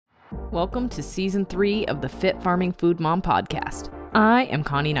Welcome to Season 3 of the Fit Farming Food Mom podcast. I am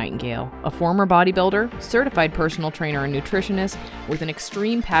Connie Nightingale, a former bodybuilder, certified personal trainer and nutritionist with an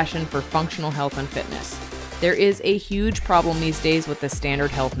extreme passion for functional health and fitness. There is a huge problem these days with the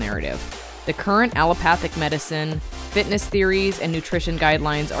standard health narrative. The current allopathic medicine, fitness theories, and nutrition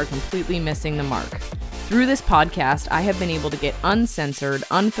guidelines are completely missing the mark. Through this podcast, I have been able to get uncensored,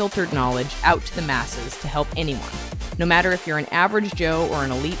 unfiltered knowledge out to the masses to help anyone. No matter if you're an average Joe or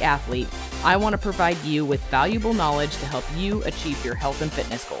an elite athlete, I want to provide you with valuable knowledge to help you achieve your health and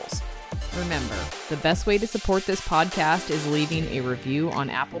fitness goals. Remember, the best way to support this podcast is leaving a review on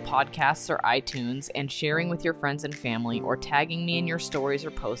Apple Podcasts or iTunes and sharing with your friends and family or tagging me in your stories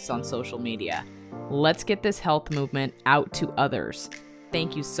or posts on social media. Let's get this health movement out to others.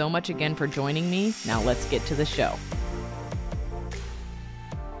 Thank you so much again for joining me. Now let's get to the show.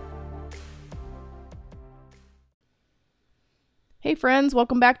 Hey friends,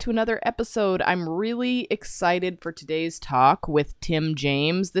 welcome back to another episode. I'm really excited for today's talk with Tim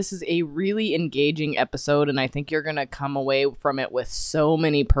James. This is a really engaging episode, and I think you're going to come away from it with so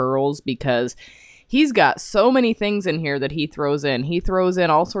many pearls because he's got so many things in here that he throws in. He throws in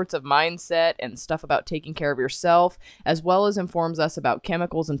all sorts of mindset and stuff about taking care of yourself, as well as informs us about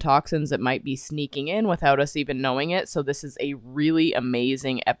chemicals and toxins that might be sneaking in without us even knowing it. So this is a really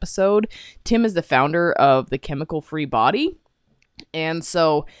amazing episode. Tim is the founder of The Chemical Free Body. And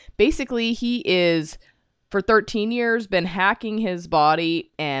so basically he is, for 13 years, been hacking his body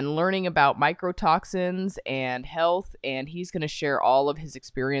and learning about microtoxins and health. And he's going to share all of his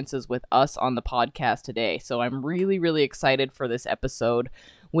experiences with us on the podcast today. So I'm really, really excited for this episode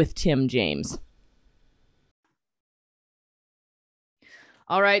with Tim James.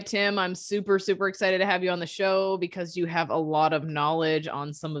 All right, Tim, I'm super, super excited to have you on the show because you have a lot of knowledge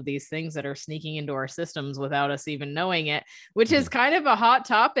on some of these things that are sneaking into our systems without us even knowing it, which is kind of a hot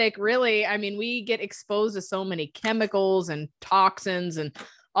topic, really. I mean, we get exposed to so many chemicals and toxins and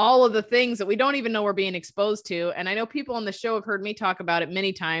all of the things that we don't even know we're being exposed to. And I know people on the show have heard me talk about it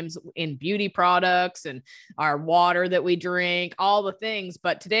many times in beauty products and our water that we drink, all the things.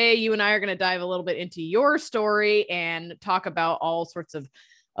 But today you and I are going to dive a little bit into your story and talk about all sorts of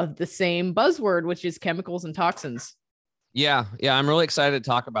the same buzzword, which is chemicals and toxins. Yeah. I'm really excited to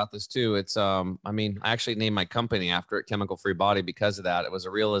talk about this too. It's, I actually named my company after it, Chemical Free Body, because of that. It was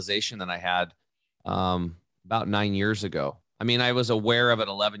a realization that I had about 9 years ago. I mean, I was aware of it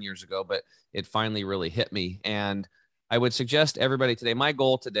 11 years ago, but it finally really hit me. And I would suggest everybody today, my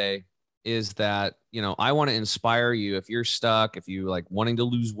goal today is that, I want to inspire you. If you're stuck, if you like wanting to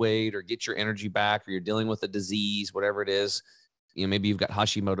lose weight or get your energy back, or you're dealing with a disease, whatever it is, maybe you've got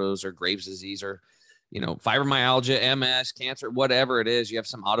Hashimoto's or Graves' disease or, fibromyalgia, MS, cancer, whatever it is, you have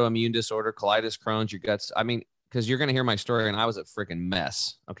some autoimmune disorder, colitis, Crohn's, your guts. I mean, because you're going to hear my story, and I was a freaking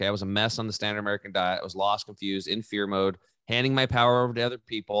mess. Okay. I was a mess on the standard American diet. I was lost, confused, in fear mode, handing my power over to other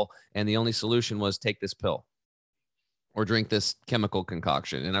people. And the only solution was take this pill or drink this chemical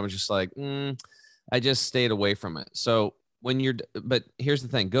concoction. And I was just like, I just stayed away from it. So but here's the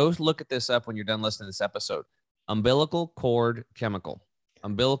thing, go look at this up when you're done listening to this episode. Umbilical cord chemical.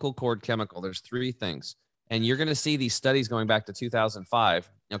 There's three things. And you're going to see these studies going back to 2005.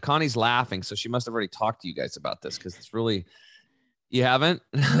 Now, Connie's laughing, so she must have already talked to you guys about this because it's really... You haven't?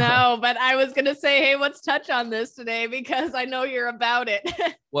 No, but I was going to say, hey, let's touch on this today because I know you're about it.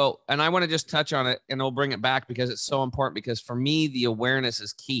 Well, and I want to just touch on it and we'll bring it back because it's so important, because for me, the awareness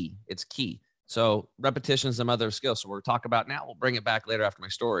is key. It's key. So repetition is the mother of skill. So we're talking about now, we'll bring it back later after my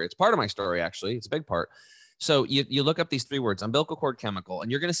story. It's part of my story, actually. It's a big part. So you look up these three words, umbilical cord chemical, and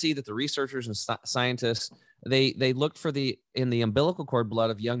you're going to see that the researchers and scientists, they looked for in the umbilical cord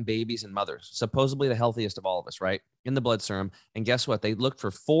blood of young babies and mothers, supposedly the healthiest of all of us, right? In the blood serum. And guess what? They looked for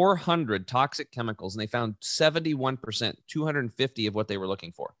 400 toxic chemicals and they found 71%, 250 of what they were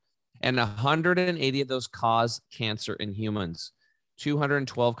looking for. And 180 of those cause cancer in humans.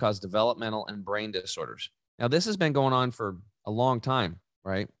 212 cause developmental and brain disorders. Now, this has been going on for a long time,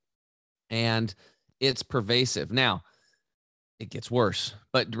 right? And it's pervasive. Now, it gets worse.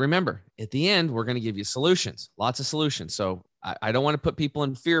 But remember, at the end, we're going to give you solutions, lots of solutions. So I don't want to put people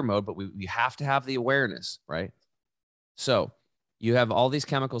in fear mode, but we have to have the awareness, right? So you have all these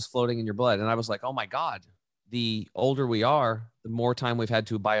chemicals floating in your blood. And I was like, oh my God, the older we are, the more time we've had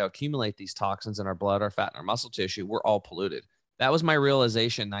to bioaccumulate these toxins in our blood, our fat, and our muscle tissue. We're all polluted. That was my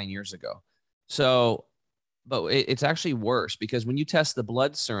realization 9 years ago. So, but it's actually worse because when you test the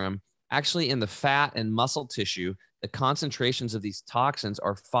blood serum, actually in the fat and muscle tissue, the concentrations of these toxins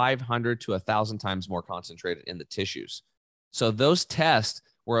are 500 to 1,000 times more concentrated in the tissues. So those tests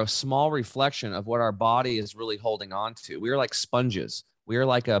were a small reflection of what our body is really holding on to. We are like sponges. We are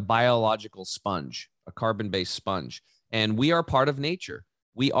like a biological sponge, a carbon-based sponge, and we are part of nature.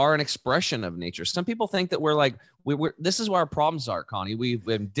 We are an expression of nature. Some people think that we're like, this is where our problems are, Connie. We've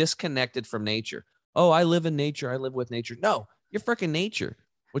been disconnected from nature. Oh, I live in nature. I live with nature. No, you're freaking nature.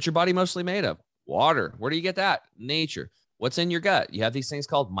 What's your body mostly made of? Water. Where do you get that? Nature. What's in your gut? You have these things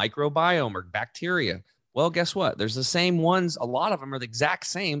called microbiome or bacteria. Well, guess what? There's the same ones. A lot of them are the exact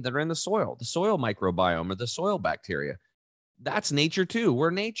same that are in the soil microbiome or the soil bacteria. That's nature too.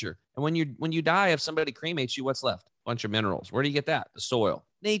 We're nature. And when you die, if somebody cremates you, what's left? A bunch of minerals. Where do you get that? The soil.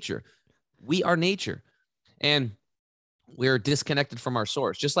 Nature. We are nature. And we're disconnected from our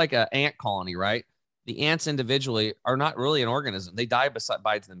source, just like an ant colony, right? The ants individually are not really an organism. They die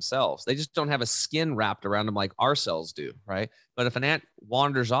by themselves. They just don't have a skin wrapped around them like our cells do, right? But if an ant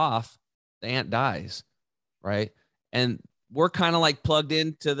wanders off, the ant dies, right? And we're kind of like plugged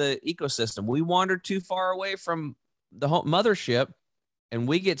into the ecosystem. We wander too far away from the whole mothership and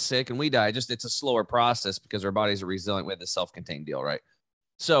we get sick and we die. Just it's a slower process because our bodies are resilient with this self-contained deal, right?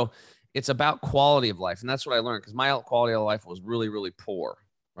 So it's about quality of life. And that's what I learned because my quality of life was really, really poor,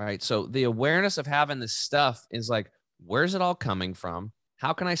 right? So the awareness of having this stuff is like, where's it all coming from?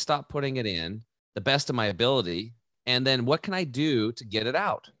 How can I stop putting it in the best of my ability? And then what can I do to get it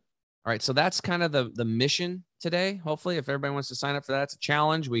out? All right. So that's kind of the mission today. Hopefully, if everybody wants to sign up for that, it's a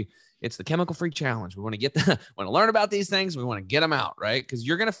challenge. It's the chemical-free challenge. We want to want to learn about these things. We want to get them out, right? Because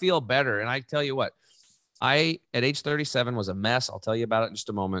you're going to feel better. And I tell you what, at age 37 was a mess. I'll tell you about it in just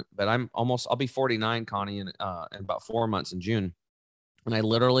a moment, but I'll be 49, Connie, in about 4 months in June. And I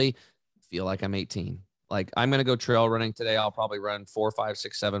literally feel like I'm 18. Like I'm going to go trail running today. I'll probably run 4, 5,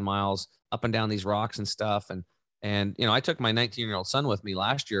 6, 7 miles up and down these rocks and stuff. And, I took my 19-year-old son with me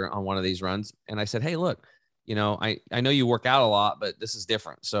last year on one of these runs. And I said, hey, look, I know you work out a lot, but this is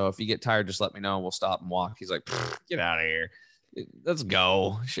different. So if you get tired, just let me know and we'll stop and walk. He's like, get out of here. Let's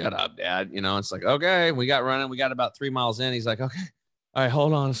go. Shut up, Dad. It's like, okay, we got running. We got about 3 miles in. He's like, okay, all right,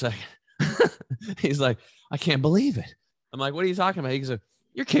 hold on a second. He's like, I can't believe it. I'm like, what are you talking about? He's like,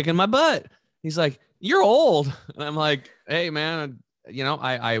 you're kicking my butt. He's like, you're old. And I'm like, hey, man,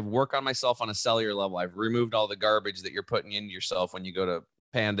 I work on myself on a cellular level. I've removed all the garbage that you're putting into yourself when you go to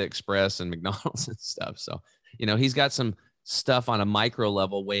Panda Express and McDonald's and stuff. So, he's got some stuff on a micro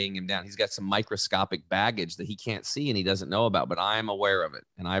level weighing him down. He's got some microscopic baggage that he can't see and he doesn't know about, but I'm aware of it.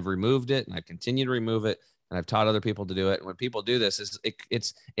 And I've removed it and I continue to remove it. And I've taught other people to do it. And when people do this,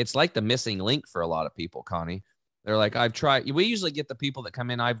 it's like the missing link for a lot of people, Connie. They're like, I've tried. We usually get the people that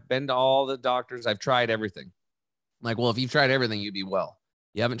come in. I've been to all the doctors. I've tried everything. I'm like, well, if you've tried everything, you'd be well.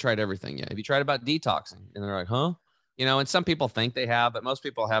 You haven't tried everything yet. Have you tried about detoxing? And they're like, huh? And some people think they have, but most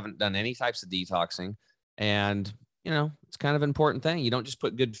people haven't done any types of detoxing. And, it's kind of an important thing. You don't just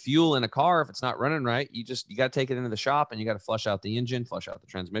put good fuel in a car if it's not running right. You got to take it into the shop and you got to flush out the engine, flush out the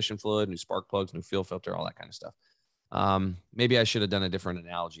transmission fluid, new spark plugs, new fuel filter, all that kind of stuff. Maybe I should have done a different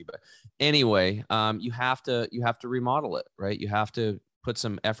analogy, but anyway, you have to remodel it, right? You have to put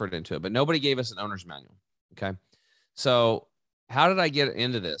some effort into it, but nobody gave us an owner's manual. Okay. So how did I get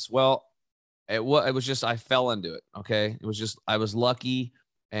into this? Well, it was just, I fell into it. Okay. It was just, I was lucky.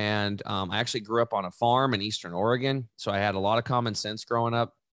 And, I actually grew up on a farm in Eastern Oregon. So I had a lot of common sense growing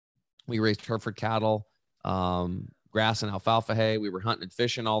up. We raised Hereford cattle, grass and alfalfa hay. We were hunting and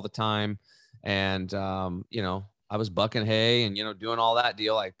fishing all the time. And, I was bucking hay and, doing all that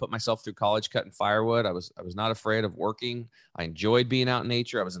deal. I put myself through college cutting firewood. I was not afraid of working. I enjoyed being out in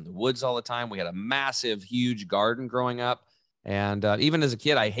nature. I was in the woods all the time. We had a massive, huge garden growing up. And even as a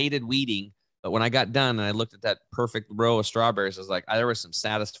kid, I hated weeding. But when I got done and I looked at that perfect row of strawberries, I was like, there was some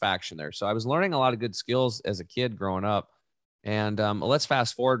satisfaction there. So I was learning a lot of good skills as a kid growing up. And let's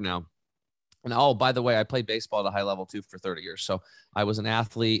fast forward now. And oh, by the way, I played baseball at a high level too for 30 years. So I was an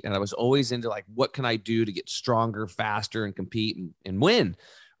athlete and I was always into like, what can I do to get stronger, faster, and compete and win?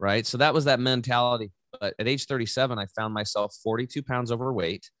 Right. So that was that mentality. But at age 37, I found myself 42 pounds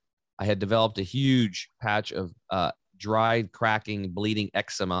overweight. I had developed a huge patch of dried, cracking, bleeding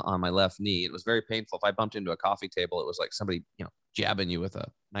eczema on my left knee. It was very painful. If I bumped into a coffee table, it was like somebody, jabbing you with a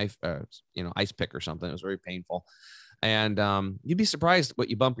knife, ice pick or something. It was very painful. And you'd be surprised what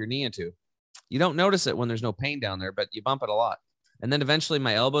you bump your knee into. You don't notice it when there's no pain down there, but you bump it a lot. And then eventually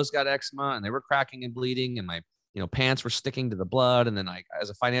my elbows got eczema and they were cracking and bleeding and my, pants were sticking to the blood. And then as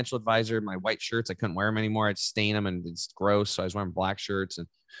a financial advisor, my white shirts, I couldn't wear them anymore. I'd stain them and it's gross. So I was wearing black shirts and,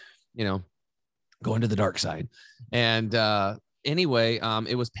 going to the dark side. And anyway,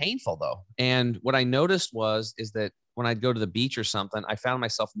 it was painful though. And what I noticed is that when I'd go to the beach or something, I found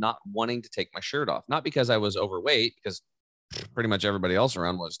myself not wanting to take my shirt off, not because I was overweight, because pretty much everybody else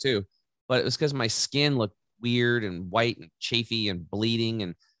around was too, but it was because my skin looked weird and white and chafy and bleeding.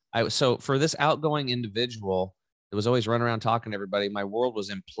 And so for this outgoing individual that was always running around talking to everybody, my world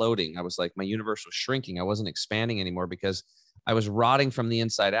was imploding. I was like, my universe was shrinking. I wasn't expanding anymore because I was rotting from the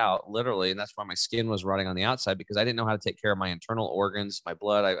inside out, literally. And that's why my skin was rotting on the outside, because I didn't know how to take care of my internal organs, my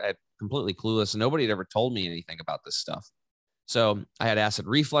blood. I completely clueless. Nobody had ever told me anything about this stuff. So I had acid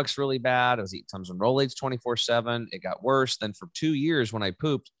reflux really bad. I was eating Tums and Rolaids 24/7. It got worse. Then for 2 years, when I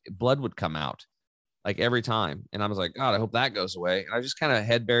pooped, blood would come out like every time. And I was like, God, I hope that goes away. And I just kind of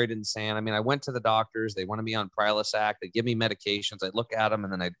head buried in the sand. I mean, I went to the doctors. They wanted me on Prilosec. They give me medications. I'd look at them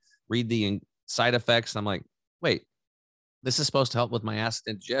and then I'd read the side effects. And I'm like, wait, this is supposed to help with my acid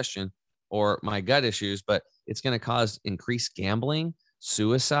indigestion or my gut issues, but it's going to cause increased gambling,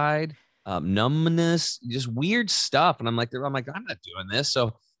 suicide, numbness, just weird stuff. And I'm like, I'm not doing this.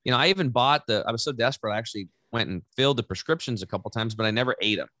 So, I even bought I was so desperate. I actually went and filled the prescriptions a couple of times, but I never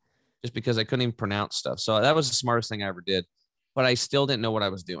ate them just because I couldn't even pronounce stuff. So that was the smartest thing I ever did, but I still didn't know what I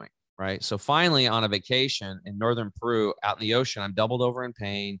was doing. Right. So finally on a vacation in Northern Peru out in the ocean, I'm doubled over in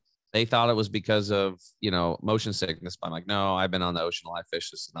pain. They thought it was because of, motion sickness. But I'm like, no, I've been on the ocean a lot.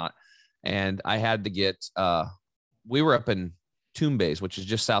 Fish, this is not. And I had to get, we were up in Tumbes, which is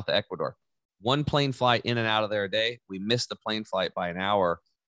just south of Ecuador. One plane flight in and out of there a day. We missed the plane flight by an hour.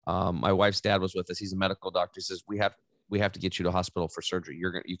 My wife's dad was with us. He's a medical doctor. He says, we have to get you to a hospital for surgery.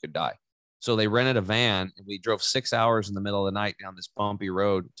 You could die. So they rented a van and we drove 6 hours in the middle of the night down this bumpy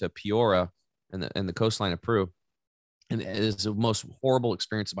road to Piura in the coastline of Peru. And it is the most horrible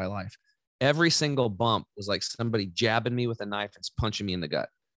experience of my life. Every single bump was like somebody jabbing me with a knife and punching me in the gut.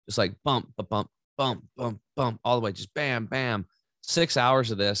 Just like bump, bump, bump, bump, bump, all the way, just bam, bam. 6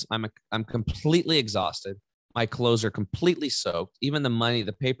 hours of this. I'm completely exhausted. My clothes are completely soaked. Even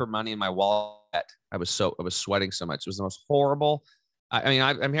the paper money in my wallet, I was sweating so much. It was the most horrible.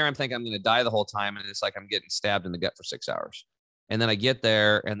 I'm here. I'm thinking I'm going to die the whole time. And it's like I'm getting stabbed in the gut for 6 hours. And then I get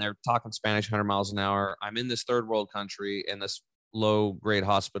there and they're talking Spanish 100 miles an hour. I'm in this third world country in this low grade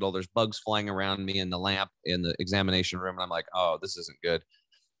hospital. There's bugs flying around me in the lamp in the examination room. And I'm like, oh, this isn't good.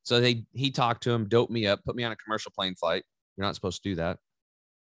 So he talked to him, doped me up, put me on a commercial plane flight. You're not supposed to do that.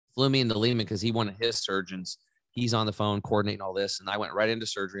 Flew me into Lima because he wanted his surgeons. He's on the phone coordinating all this. And I went right into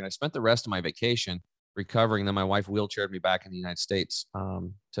surgery and I spent the rest of my vacation recovering. Then my wife wheelchaired me back in the United States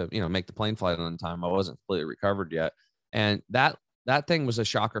to, make the plane flight on time. I wasn't completely recovered yet. And that thing was a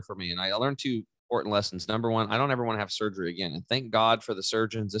shocker for me. And I learned two important lessons. Number one, I don't ever want to have surgery again. And thank God for the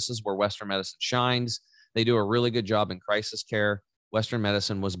surgeons. This is where Western medicine shines. They do a really good job in crisis care. Western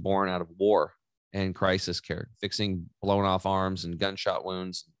medicine was born out of war and crisis care, fixing blown off arms and gunshot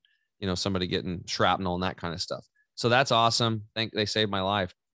wounds, somebody getting shrapnel and that kind of stuff. So that's awesome. They saved my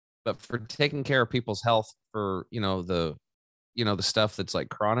life. But for taking care of people's health for, the stuff that's like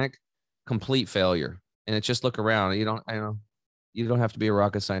chronic, complete failure. And it's just look around. You don't have to be a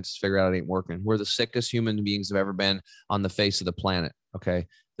rocket scientist to figure out it ain't working. We're the sickest human beings have ever been on the face of the planet. Okay.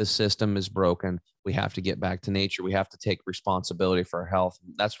 The system is broken. We have to get back to nature. We have to take responsibility for our health.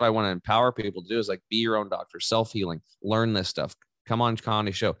 That's what I want to empower people to do is like be your own doctor, self-healing, learn this stuff. Come on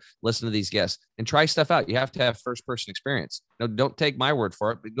Connie show, listen to these guests and try stuff out. You have to have first person experience. No, don't take my word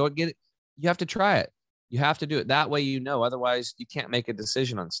for it, but go get it. You have to try it. You have to do it that way, otherwise you can't make a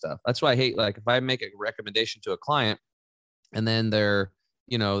decision on stuff. That's why I hate, like if I make a recommendation to a client and then their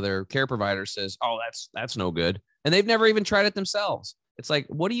care provider says, oh, that's no good. And they've never even tried it themselves. It's like,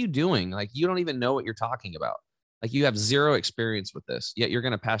 what are you doing? Like, you don't even know what you're talking about. Like you have zero experience with this, yet you're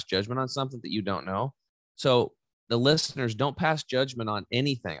going to pass judgment on something that you don't know. So the listeners, don't pass judgment on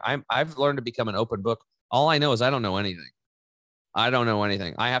anything. I've learned to become an open book. All I know is I don't know anything. I don't know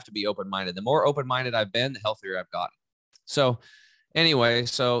anything. I have to be open-minded. The more open-minded I've been, the healthier I've gotten. So anyway,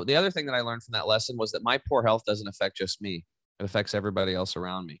 so the other thing that I learned from that lesson was that my poor health doesn't affect just me. It affects everybody else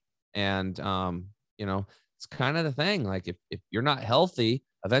around me. And, it's kind of the thing. Like if you're not healthy,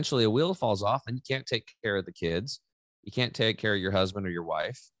 eventually a wheel falls off and you can't take care of the kids. You can't take care of your husband or your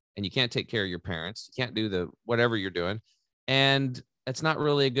wife, and you can't take care of your parents. You can't do whatever you're doing. And it's not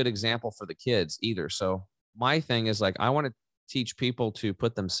really a good example for the kids either. So my thing is like, I want to teach people to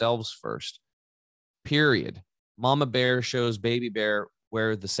put themselves first, period. Mama bear shows baby bear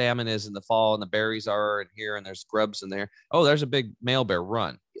where the salmon is in the fall and the berries are in here and there's grubs in there. Oh, there's a big male bear.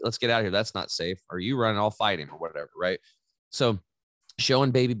 Run. Let's get out of here. That's not safe. Or you run, I'll fight him or whatever. Right. So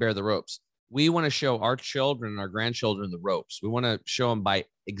showing baby bear the ropes. We want to show our children and our grandchildren the ropes. We want to show them by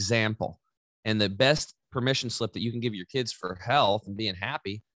example. And the best permission slip that you can give your kids for health and being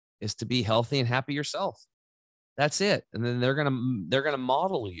happy is to be healthy and happy yourself. That's it. And then they're going to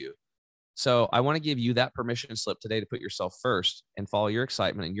model you. So I want to give you that permission slip today to put yourself first and follow your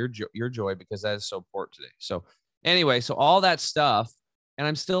excitement and your joy, because that is so important today. So anyway, so all that stuff, and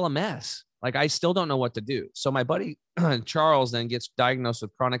I'm still a mess. Like, I still don't know what to do. So my buddy Charles then gets diagnosed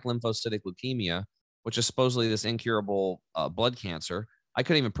with chronic lymphocytic leukemia, which is supposedly this incurable blood cancer. I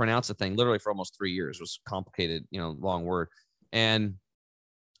couldn't even pronounce the thing literally for almost 3 years. It was complicated, long word. And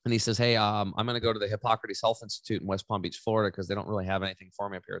he says, hey, I'm going to go to the Hippocrates Health Institute in West Palm Beach, Florida, because they don't really have anything for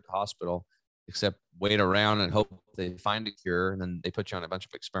me up here at the hospital except wait around and hope they find a cure. And then they put you on a bunch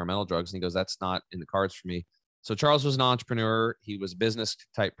of experimental drugs. And he goes, that's not in the cards for me. So Charles was an entrepreneur. He was a business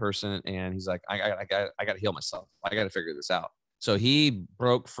type person. And he's like, I got to heal myself. I got to figure this out. So he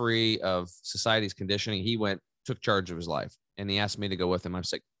broke free of society's conditioning. He took charge of his life. And he asked me to go with him. I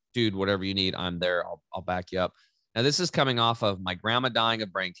was like, dude, whatever you need, I'm there. I'll back you up. Now, this is coming off of my grandma dying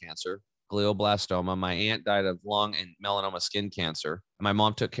of brain cancer, glioblastoma. My aunt died of lung and melanoma skin cancer. And my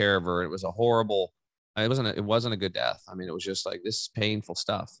mom took care of her. It was a horrible, it wasn't a good death. I mean, it was just like, this is painful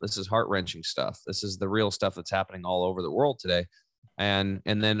stuff. This is heart-wrenching stuff. This is the real stuff that's happening all over the world today. And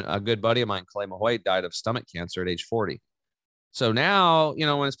then a good buddy of mine, Clay Mahoy, died of stomach cancer at age 40. So now,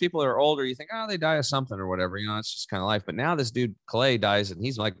 when it's people that are older, you think, oh, they die of something or whatever, it's just kind of life. But now this dude, Clay, dies and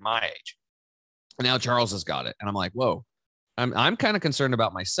he's like my age. And now Charles has got it. And I'm like, whoa, I'm kind of concerned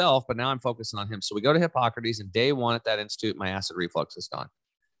about myself, but now I'm focusing on him. So we go to Hippocrates, and day one at that institute, my acid reflux is gone.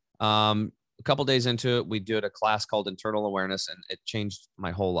 A couple days into it, we did a class called Internal Awareness, and it changed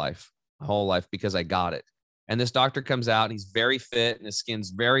my whole life, because I got it. And this doctor comes out, and he's very fit, and his skin's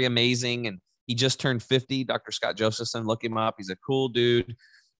very amazing. And he just turned 50. Dr. Scott Josephson, look him up. He's a cool dude.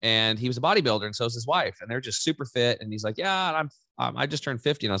 And he was a bodybuilder, and so is his wife. And they're just super fit. And he's like, yeah, I just turned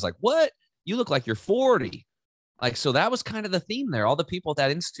 50. And I was like, what? You look like you're 40. Like, so that was kind of the theme there. All the people at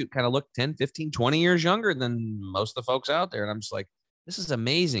that institute kind of looked 10, 15, 20 years younger than most of the folks out there. And I'm just like, this is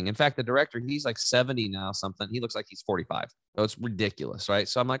amazing. In fact, the director, he's like 70 now, something. He looks like he's 45. So it's ridiculous, right?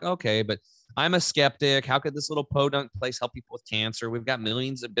 So I'm like, okay, but I'm a skeptic. How could this little podunk place help people with cancer? We've got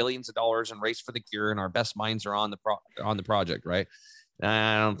millions of billions of dollars and race for the cure, and our best minds are on the project, right?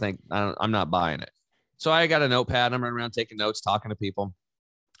 And I'm not buying it. So I got a notepad. I'm running around taking notes, talking to people.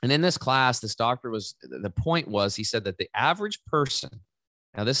 And in this class, this doctor the point was, he said that the average person,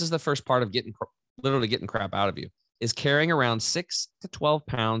 now this is the first part of literally getting crap out of you, is carrying around 6 to 12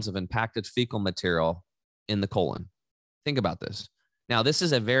 pounds of impacted fecal material in the colon. Think about this. Now, this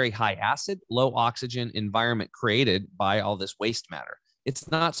is a very high acid, low oxygen environment created by all this waste matter. It's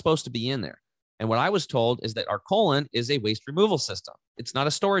not supposed to be in there. And what I was told is that our colon is a waste removal system. It's not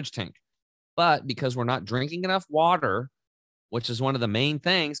a storage tank. But because we're not drinking enough water, which is one of the main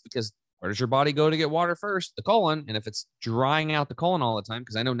things, because where does your body go to get water first? The colon. And if it's drying out the colon all the time,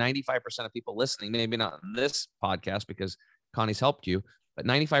 because I know 95% of people listening, maybe not in this podcast because Connie's helped you, but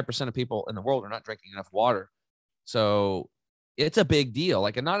 95% of people in the world are not drinking enough water. So it's a big deal.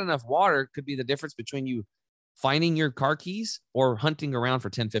 Like, not enough water could be the difference between you finding your car keys or hunting around for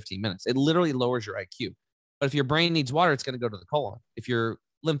 10, 15 minutes. It literally lowers your IQ. But if your brain needs water, it's going to go to the colon. If your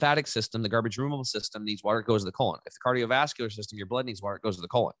lymphatic system, the garbage removal system, needs water, it goes to the colon. If the cardiovascular system, your blood needs water, it goes to the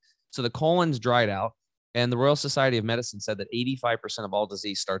colon. So the colon's dried out. And the Royal Society of Medicine said that 85% of all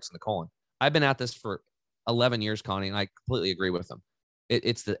disease starts in the colon. I've been at this for 11 years, Connie, and I completely agree with them.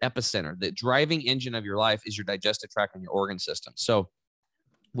 It's the epicenter. The driving engine of your life is your digestive tract and your organ system. So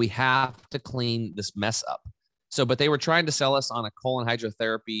we have to clean this mess up. So, but they were trying to sell us on a colon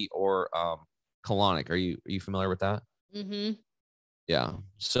hydrotherapy or colonic. Are you familiar with that? Mm-hmm. Yeah.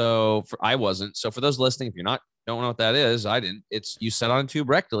 So I wasn't. So for those listening, if don't know what that is, I didn't. It's you set on a tube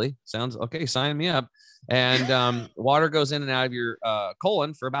rectally. Sounds okay. Sign me up. And water goes in and out of your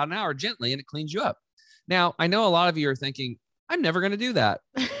colon for about an hour gently, and it cleans you up. Now, I know a lot of you are thinking, I'm never going to do that.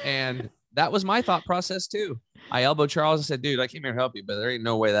 And that was my thought process too. I elbowed Charles and said, dude, I came here to help you, but there ain't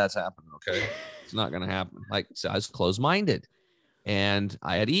no way that's happening. Okay. It's not going to happen. Like, so I was closed-minded. And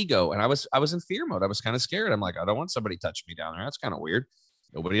I had ego, and I was in fear mode. I was kind of scared. I'm like, I don't want somebody touching me down there. That's kind of weird.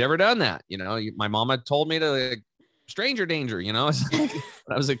 Nobody ever done that. My mom had told me to stranger danger, when I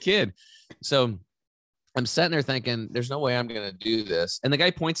was a kid. So I'm sitting there thinking, there's no way I'm going to do this. And the guy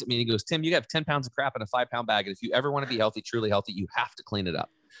points at me and he goes, Tim, you have 10 pounds of crap in a 5-pound bag. And if you ever want to be healthy, truly healthy, you have to clean it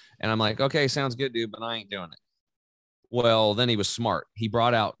up. And I'm like, okay, sounds good, dude, but I ain't doing it. Well, then he was smart. He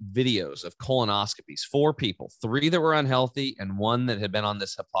brought out videos of colonoscopies, 4 people, 3 that were unhealthy and 1 that had been on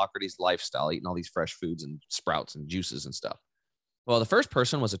this Hippocrates lifestyle, eating all these fresh foods and sprouts and juices and stuff. Well, the first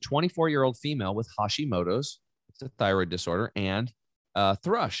person was a 24-year-old female with Hashimoto's, it's a thyroid disorder, and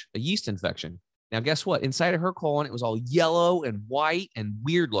thrush, a yeast infection. Now, guess what? Inside of her colon, it was all yellow and white and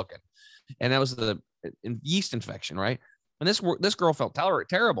weird looking. And that was the yeast infection, right? And this girl felt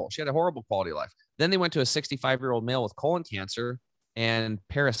terrible. She had a horrible quality of life. Then they went to a 65-year-old male with colon cancer and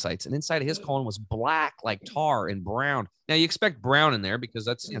parasites. And inside of his colon was black like tar and brown. Now you expect brown in there because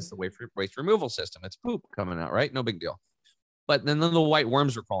that's the waste removal system. It's poop coming out, right? No big deal. But then the white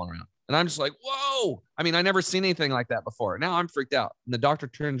worms were crawling around. And I'm just like, whoa. I mean, I never seen anything like that before. Now I'm freaked out. And the doctor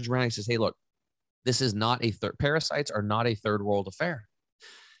turns around and he says, hey, look, this is not parasites are not a third world affair.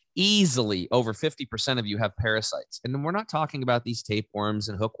 Easily over 50% of you have parasites. And we're not talking about these tapeworms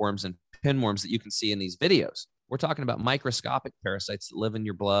and hookworms and pinworms that you can see in these videos. We're talking about microscopic parasites that live in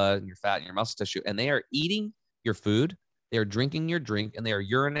your blood and your fat and your muscle tissue, and they are eating your food, they are drinking your drink, and they are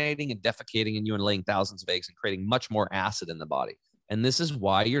urinating and defecating in you and laying thousands of eggs and creating much more acid in the body. And this is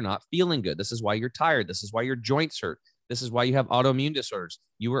why you're not feeling good. This is why you're tired. This is why your joints hurt. This is why you have autoimmune disorders.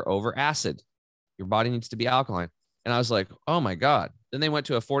 You are over acid. Your body needs to be alkaline. And I was like, oh my God. Then they went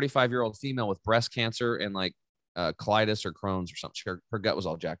to a 45-year-old female with breast cancer and like colitis or Crohn's or something. Her gut was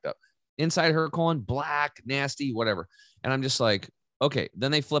all jacked up. Inside her colon, black, nasty, whatever. And I'm just like, okay.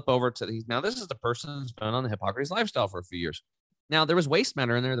 Then they flip over to these. Now, this is the person who's been on the Hippocrates lifestyle for a few years. Now, there was waste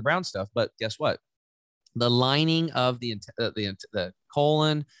matter in there, the brown stuff, but guess what? The lining of the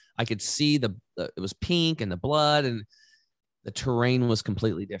colon, I could see it was pink and the blood, and the terrain was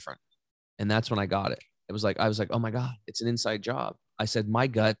completely different. And that's when I got it. I was like, oh my God, it's an inside job. I said, my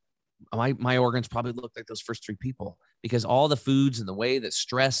gut, my organs probably look like those first three people, because all the foods and the way that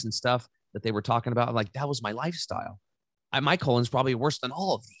stress and stuff that they were talking about, like that was my lifestyle. My colon's probably worse than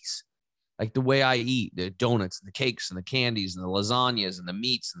all of these. Like the way I eat, the donuts, and the cakes, and the candies, and the lasagnas, and the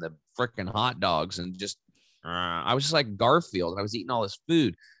meats, and the freaking hot dogs, and just, I was just like Garfield. I was eating all this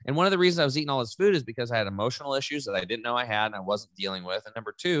food. And one of the reasons I was eating all this food is because I had emotional issues that I didn't know I had and I wasn't dealing with. And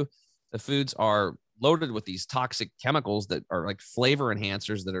number two, the foods are loaded with these toxic chemicals that are like flavor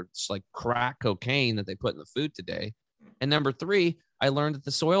enhancers that are just like crack cocaine that they put in the food today. And number three, I learned that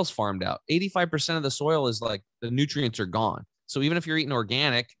the soil's farmed out. 85% of the soil is like the nutrients are gone. So even if you're eating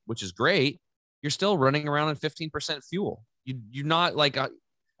organic, which is great, you're still running around on 15% fuel. You're not like,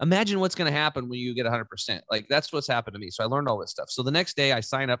 imagine what's going to happen when you get 100%. Like that's what's happened to me. So I learned all this stuff. So the next day I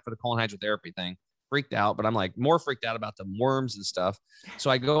signed up for the colon hydrotherapy thing, freaked out, but I'm like more freaked out about the worms and stuff. So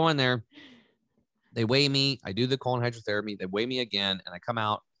I go in there, they weigh me, I do the colon hydrotherapy, they weigh me again, and I come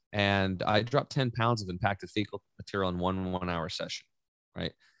out and I drop 10 pounds of impacted fecal material in one hour session.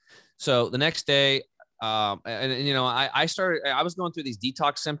 Right. So the next day, I was going through these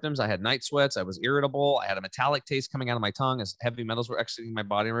detox symptoms. I had night sweats. I was irritable. I had a metallic taste coming out of my tongue as heavy metals were exiting my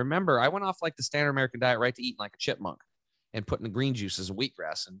body. And remember, I went off like the standard American diet, right, to eat like a chipmunk and putting the green juices and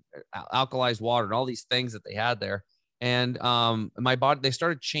wheatgrass and alkalized water and all these things that they had there. And my body, they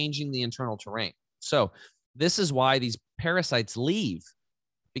started changing the internal terrain. So this is why these parasites leave,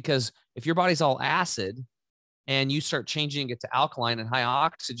 because if your body's all acid and you start changing it to alkaline and high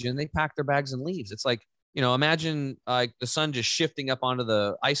oxygen, they pack their bags and leaves. It's like, imagine like the sun just shifting up onto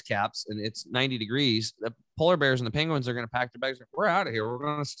the ice caps and it's 90 degrees. The polar bears and the penguins are going to pack their bags. We're out of here. We're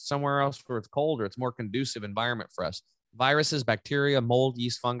going somewhere else where it's colder. It's more conducive environment for us. Viruses, bacteria, mold,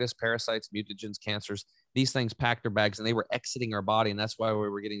 yeast, fungus, parasites, mutagens, cancers, these things pack their bags and they were exiting our body. And that's why we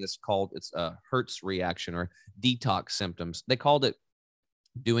were getting this called, it's a Hertz reaction or detox symptoms. They called it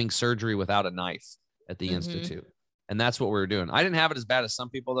doing surgery without a knife at the Institute. And that's what we were doing. I didn't have it as bad as some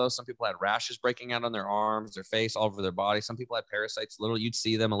people, though. Some people had rashes breaking out on their arms, their face, all over their body. Some people had parasites. Literally, you'd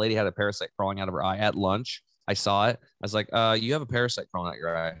see them. A lady had a parasite crawling out of her eye at lunch. I saw it. I was like, you have a parasite crawling out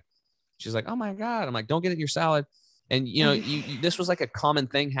your eye. She's like, oh my God. I'm like, don't get it in your salad. And, this was like a common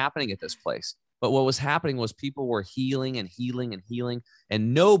thing happening at this place. But what was happening was people were healing and healing and healing.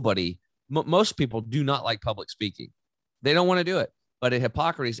 And nobody, most people do not like public speaking. They don't want to do it. But at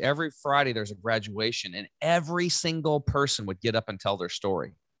Hippocrates, every Friday, there's a graduation and every single person would get up and tell their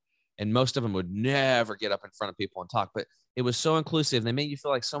story. And most of them would never get up in front of people and talk. But it was so inclusive. They made you feel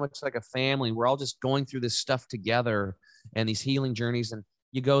like so much like a family. We're all just going through this stuff together and these healing journeys. And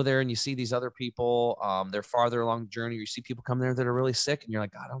you go there and you see these other people. They're farther along the journey. You see people come there that are really sick. And you're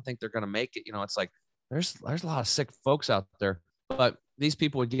like, God, I don't think they're going to make it. It's like there's a lot of sick folks out there. But these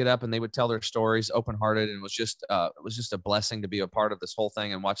people would get up and they would tell their stories open-hearted. And it was just a blessing to be a part of this whole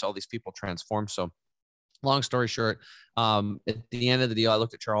thing and watch all these people transform. So long story short, at the end of the deal, I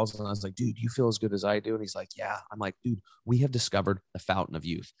looked at Charles and I was like, dude, you feel as good as I do? And he's like, yeah. I'm like, dude, we have discovered the fountain of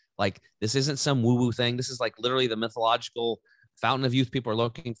youth. Like, this isn't some woo-woo thing. This is like literally the mythological fountain of youth people are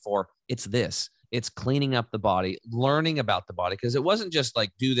looking for. It's this. It's cleaning up the body, learning about the body, because it wasn't just like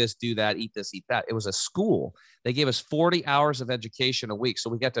do this, do that, eat this, eat that. It was a school. They gave us 40 hours of education a week. So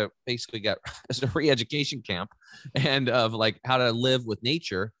we got to basically get as a re-education camp and of like how to live with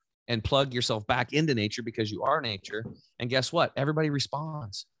nature. and plug yourself back into nature because you are nature. And guess what? Everybody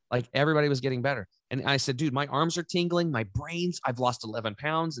responds. Like everybody was getting better. And I said, dude, my arms are tingling, my brains, I've lost 11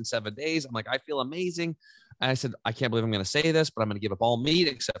 pounds in 7 days. I'm like, I feel amazing. And I said, I can't believe I'm going to say this, but I'm going to give up all meat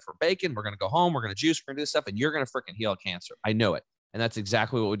except for bacon. We're going to go home. We're going to juice. We're going to do this stuff. And you're going to freaking heal cancer. I know it. And that's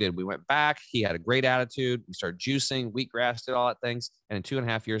exactly what we did. We went back. He had a great attitude. We started juicing, wheatgrass, did all that things. And in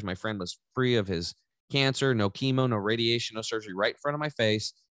 2.5 years, my friend was free of his cancer, no chemo, no radiation, no surgery, right in front of my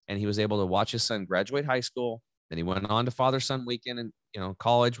face. And he was able to watch his son graduate high school. Then he went on to father-son weekend in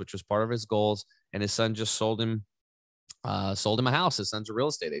college, which was part of his goals. And his son just sold him a house. His son's a real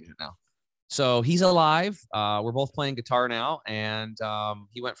estate agent now. So he's alive. We're both playing guitar now. And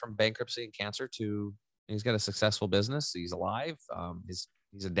he went from bankruptcy and cancer to, he's got a successful business. He's alive. He's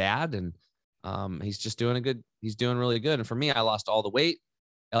a dad, and he's just doing he's doing really good. And for me, I lost all the weight,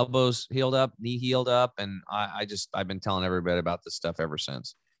 elbows healed up, knee healed up. And I've been telling everybody about this stuff ever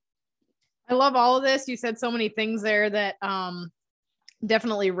since. I love all of this. You said so many things there that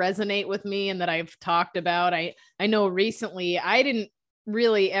definitely resonate with me and that I've talked about. I know recently I didn't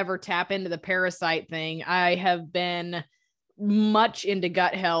really ever tap into the parasite thing. I have been much into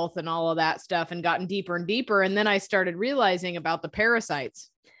gut health and all of that stuff and gotten deeper and deeper. And then I started realizing about the parasites.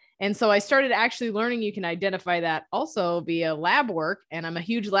 And so I started actually learning you can identify that also via lab work. And I'm a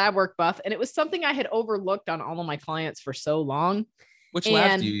huge lab work buff. And it was something I had overlooked on all of my clients for so long. Which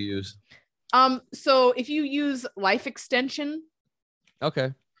labs do you use? So if you use Life Extension,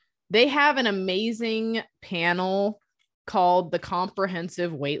 okay, they have an amazing panel called the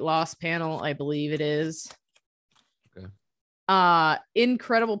Comprehensive Weight Loss Panel, I believe it is. Okay.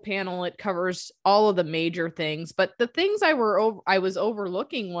 Incredible panel. It covers all of the major things, but the things I was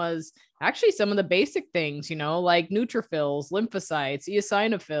overlooking was actually some of the basic things, like neutrophils, lymphocytes,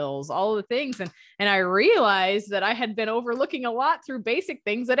 eosinophils, all of the things. And I realized that I had been overlooking a lot through basic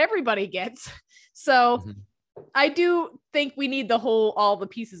things that everybody gets. So I do think we need all the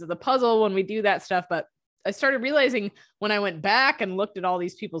pieces of the puzzle when we do that stuff. But I started realizing when I went back and looked at all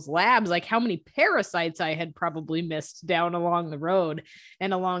these people's labs, like how many parasites I had probably missed down along the road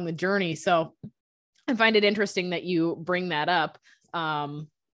and along the journey. So I find it interesting that you bring that up. And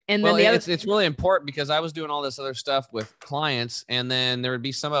then it's really important because I was doing all this other stuff with clients, and then there would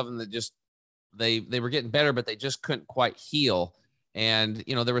be some of them that just, they were getting better, but they just couldn't quite heal. And,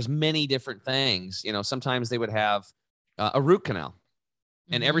 there was many different things, sometimes they would have a root canal.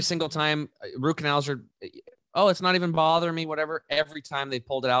 And every single time root canals are, it's not even bothering me, whatever. Every time they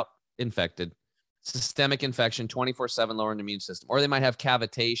pulled it out, infected, systemic infection, 24/7, lower immune system. Or they might have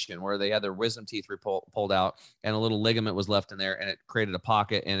cavitation where they had their wisdom teeth pulled out and a little ligament was left in there and it created a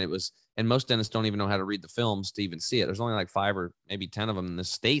pocket. And most dentists don't even know how to read the films to even see it. There's only like 5 or maybe 10 of them in the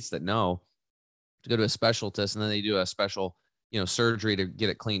States that know to go to a specialist, and then they do a special, surgery to get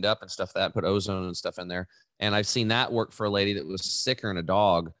it cleaned up and stuff, that put ozone and stuff in there. And I've seen that work for a lady that was sicker than a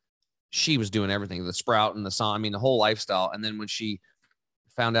dog. She was doing everything, the sprout and the sauna, the whole lifestyle. And then when she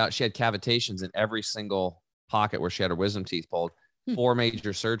found out she had cavitations in every single pocket where she had her wisdom teeth pulled, 4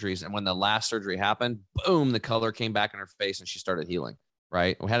 major surgeries. And when the last surgery happened, boom, the color came back in her face and she started healing.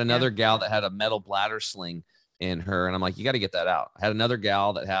 Right. We had another gal that had a metal bladder sling in her. And I'm like, you got to get that out. I had another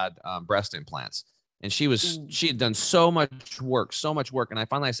gal that had breast implants, and she had done so much work. And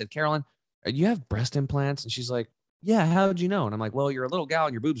I said, Carolyn, do you have breast implants? And she's like, yeah, how'd you know? And I'm like, well, you're a little gal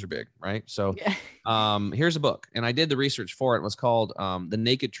and your boobs are big, right? So here's a book. And I did the research for it. It was called The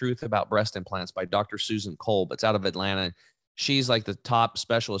Naked Truth About Breast Implants by Dr. Susan Kolb. It's out of Atlanta. She's like the top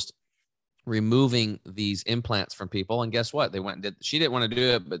specialist removing these implants from people. And guess what? She didn't want to do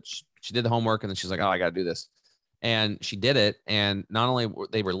it, but she did the homework. And then she's like, oh, I got to do this. And she did it. And not only were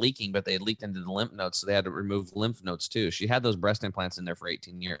they leaking, but they had leaked into the lymph nodes. So they had to remove lymph nodes too. She had those breast implants in there for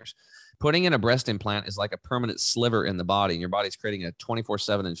 18 years. Putting in a breast implant is like a permanent sliver in the body, and your body's creating a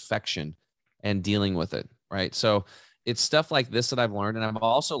 24/7 infection and dealing with it. Right. So it's stuff like this that I've learned. And I've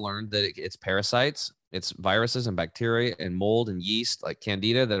also learned that it's parasites, it's viruses and bacteria and mold and yeast like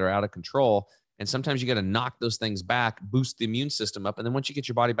Candida that are out of control. And sometimes you got to knock those things back, boost the immune system up. And then once you get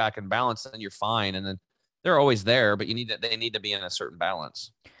your body back in balance, then you're fine. And then they're always there, but they need to be in a certain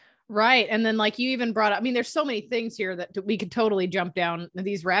balance. Right. And then like you even brought up, there's so many things here that we could totally jump down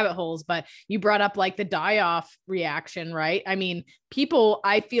these rabbit holes, but you brought up like the die-off reaction, right? People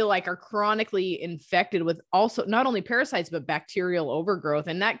I feel like are chronically infected with also not only parasites, but bacterial overgrowth.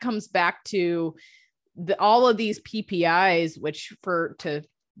 And that comes back to all of these PPIs, which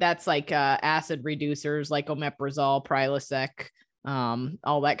that's like acid reducers like omeprazole, Prilosec,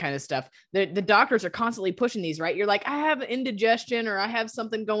 all that kind of stuff. The doctors are constantly pushing these, right? You're like, I have indigestion or I have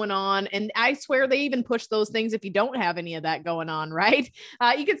something going on. And I swear they even push those things if you don't have any of that going on, right?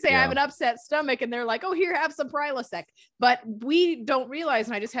 You could say I have an upset stomach and they're like, oh, here, have some Prilosec. But we don't realize,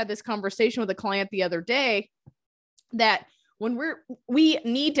 and I just had this conversation with a client the other day, that when we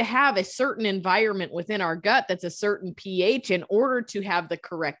need to have a certain environment within our gut that's a certain pH in order to have the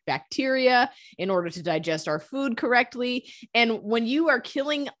correct bacteria, in order to digest our food correctly. And when you are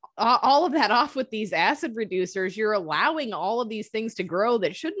killing all of that off with these acid reducers, you're allowing all of these things to grow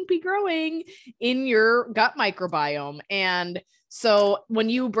that shouldn't be growing in your gut microbiome. And so when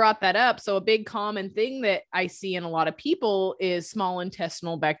you brought that up, so a big common thing that I see in a lot of people is small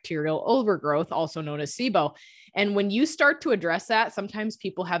intestinal bacterial overgrowth, also known as SIBO. And when you start to address that, sometimes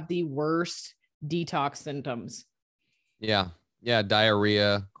people have the worst detox symptoms. Yeah. Yeah.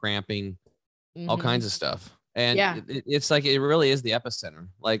 Diarrhea, cramping, all kinds of stuff. And it's like, it really is the epicenter.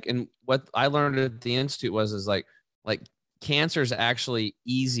 Like, and what I learned at the Institute is like cancer is actually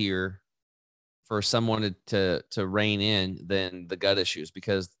easier for someone to rein in than the gut issues,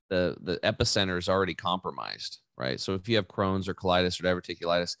 because the epicenter is already compromised, right? So if you have Crohn's or colitis or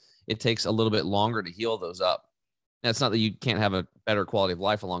diverticulitis, it takes a little bit longer to heal those up. That's not that you can't have a better quality of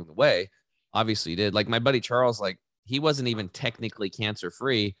life along the way. Obviously you did. Like my buddy Charles, like he wasn't even technically cancer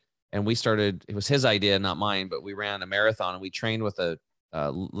free. And we started, it was his idea, not mine, but we ran a marathon and we trained with a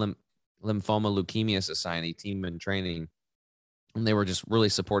Lymphoma Leukemia Society team in training. And they were just really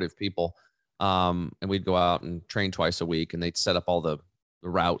supportive people. And we'd go out and train twice a week, and they'd set up all the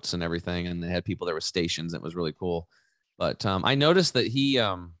routes and everything. And they had people that were stations. It was really cool. But I noticed that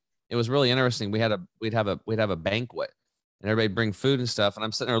it was really interesting. We'd have a banquet and everybody bring food and stuff. And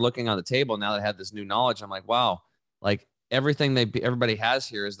I'm sitting there looking on the table now that I had this new knowledge. I'm like, wow, like everything everybody has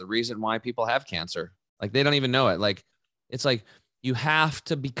here is the reason why people have cancer. Like they don't even know it. Like, it's like you have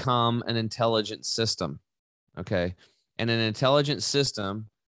to become an intelligent system. Okay. And an intelligent system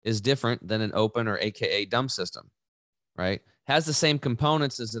is different than an open or AKA dumb system, right? Has the same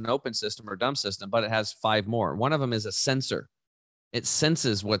components as an open system or dumb system, but it has 5 more. One of them is a sensor. It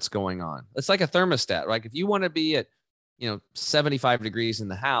senses what's going on. It's like a thermostat, right? If you want to be at, 75 degrees in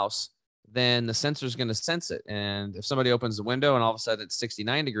the house, then the sensor is going to sense it. And if somebody opens the window and all of a sudden it's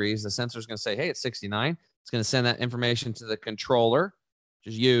 69 degrees, the sensor is going to say, hey, it's 69. It's going to send that information to the controller,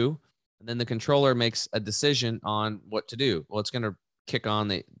 which is you. And then the controller makes a decision on what to do. Well, it's going to kick on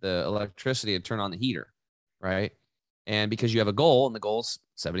the electricity and turn on the heater, right? And because you have a goal, and the goal's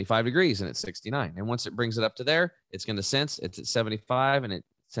 75 degrees and it's 69. And once it brings it up to there, it's going to sense it's at 75 and it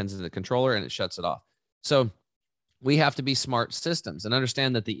sends it to the controller and it shuts it off. So we have to be smart systems and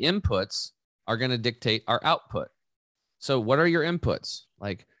understand that the inputs are going to dictate our output. So what are your inputs?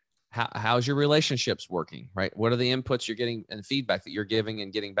 Like how's your relationships working, right? What are the inputs you're getting and feedback that you're giving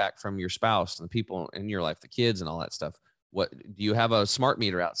and getting back from your spouse and the people in your life, the kids and all that stuff? What do you have a smart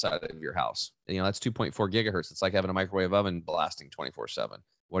meter outside of your house? That's 2.4 gigahertz. It's like having a microwave oven blasting 24/7.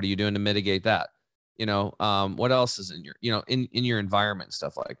 What are you doing to mitigate that? What else is in your, in your environment,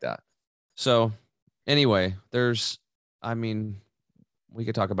 stuff like that. So anyway, we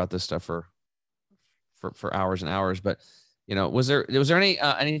could talk about this stuff for hours and hours, but was there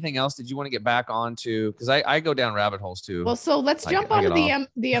anything else? Did you want to get back onto, because I go down rabbit holes too. Well, so let's jump onto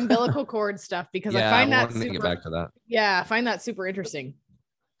the umbilical cord stuff, because I find that super, get back to that. Yeah, I find that super interesting.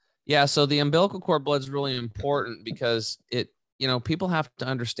 Yeah, so the umbilical cord blood is really important because it, people have to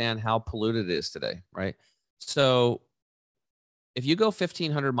understand how polluted it is today, right? So if you go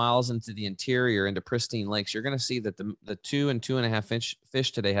 1,500 miles into the interior, into pristine lakes, you're going to see that the 2 and 2.5 inch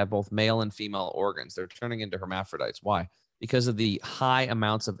fish today have both male and female organs. They're turning into hermaphrodites. Why? Because of the high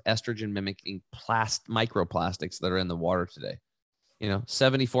amounts of estrogen mimicking microplastics that are in the water today.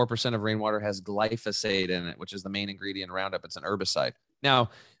 74% of rainwater has glyphosate in it, which is the main ingredient in Roundup. It's an herbicide.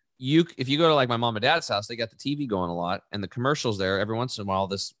 Now, if you go to like my mom and dad's house, they got the TV going a lot and the commercials there. Every once in a while,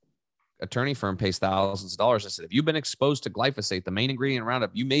 this attorney firm pays thousands of dollars. I said, if you've been exposed to glyphosate, the main ingredient in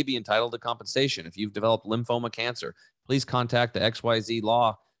Roundup, you may be entitled to compensation. If you've developed lymphoma cancer, please contact the XYZ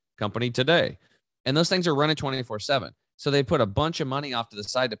law company today. And those things are running 24/7. So they put a bunch of money off to the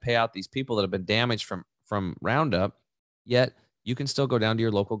side to pay out these people that have been damaged from Roundup. Yet you can still go down to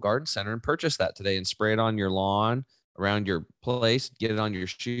your local garden center and purchase that today and spray it on your lawn, around your place, get it on your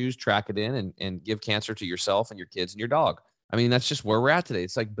shoes, track it in, and give cancer to yourself and your kids and your dog. I mean, that's just where we're at today.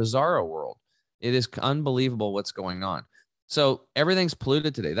 It's like bizarro world. It is unbelievable what's going on. So everything's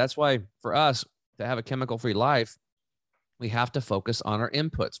polluted today. That's why for us to have a chemical-free life, we have to focus on our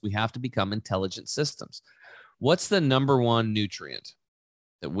inputs. We have to become intelligent systems. What's the number one nutrient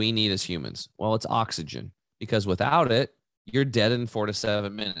that we need as humans? Well, it's oxygen, because without it, you're dead in 4 to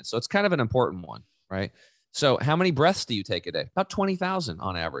 7 minutes. So it's kind of an important one, right? So how many breaths do you take a day? About 20,000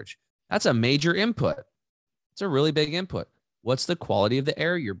 on average. That's a major input. It's a really big input. What's the quality of the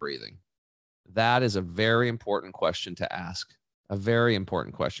air you're breathing? That is a very important question to ask. A very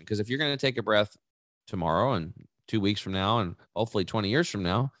important question. Because if you're going to take a breath tomorrow and 2 weeks from now and hopefully 20 years from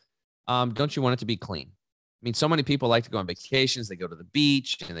now, don't you want it to be clean? I mean, so many people like to go on vacations. They go to the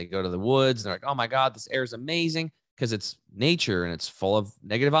beach and they go to the woods. And they're like, oh my God, this air is amazing because it's nature and it's full of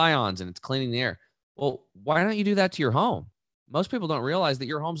negative ions and it's cleaning the air. Well, why don't you do that to your home? Most people don't realize that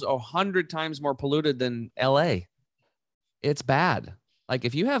your home's 100 times more polluted than LA. It's bad. Like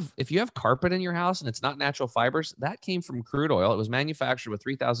if you have carpet in your house and it's not natural fibers, that came from crude oil. It was manufactured with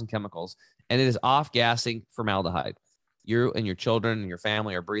 3,000 chemicals and it is off-gassing formaldehyde. You and your children and your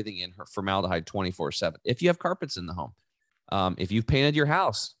family are breathing in formaldehyde 24/7. If you have carpets in the home, if you've painted your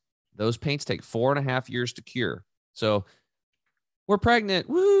house, those paints take 4.5 years to cure. So we're pregnant.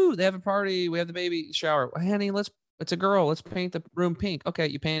 Woo! They have a party. We have the baby shower. Honey, it's a girl. Let's paint the room pink. Okay,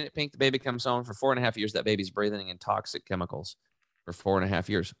 you paint it pink. The baby comes home for 4.5 years. That baby's breathing in toxic chemicals for 4.5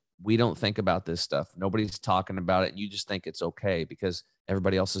 years. We don't think about this stuff. Nobody's talking about it. You just think it's okay because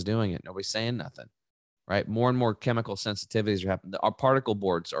everybody else is doing it. Nobody's saying nothing. Right? More and more chemical sensitivities are happening. Our particle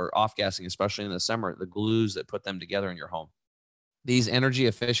boards are off-gassing, especially in the summer, the glues that put them together in your home. These energy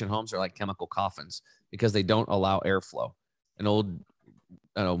efficient homes are like chemical coffins because they don't allow airflow. An old,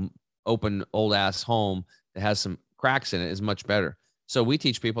 open old ass home that has some cracks in it is much better. So we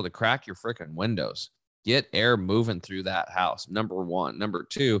teach people to crack your freaking windows, get air moving through that house. Number one. Number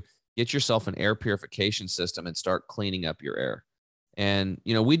two, get yourself an air purification system and start cleaning up your air. And,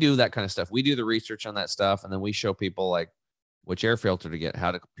 we do that kind of stuff. We do the research on that stuff. And then we show people like which air filter to get,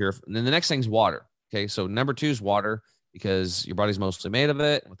 how to purify. And then the next thing is water. Okay. So number 2 is water because your body's mostly made of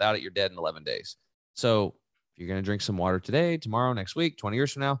it. Without it, you're dead in 11 days. So if you're going to drink some water today, tomorrow, next week, 20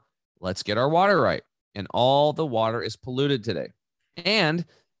 years from now, let's get our water right. And all the water is polluted today. And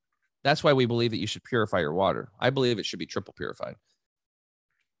that's why we believe that you should purify your water. I believe it should be triple purified.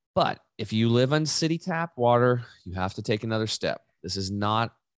 But if you live on city tap water, you have to take another step. This is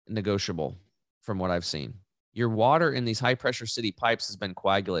not negotiable from what I've seen. Your water in these high pressure city pipes has been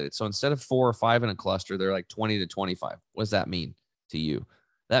coagulated. So instead of 4 or 5 in a cluster, they're like 20 to 25. What does that mean to you?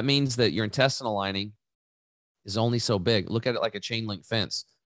 That means that your intestinal lining is only so big. Look at it like a chain link fence.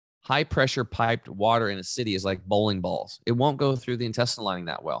 High pressure piped water in a city is like bowling balls. It won't go through the intestinal lining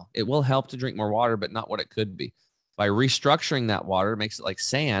that well. It will help to drink more water, but not what it could be. By restructuring that water, it makes it like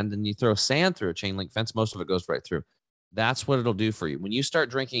sand, and you throw sand through a chain link fence, most of it goes right through. That's what it'll do for you. When you start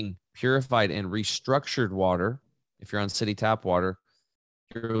drinking purified and restructured water, if you're on city tap water,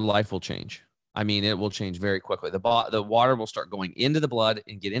 your life will change. I mean, it will change very quickly. The water will start going into the blood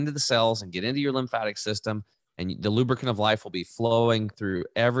and get into the cells and get into your lymphatic system, and the lubricant of life will be flowing through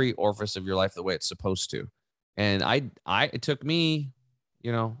every orifice of your life the way it's supposed to. And it took me,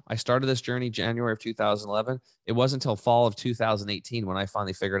 I started this journey January of 2011. It wasn't until fall of 2018 when I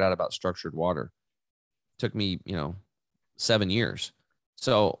finally figured out about structured water. It took me, 7 years.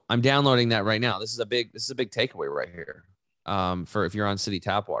 So I'm downloading that right now. This is a big takeaway right here for if you're on city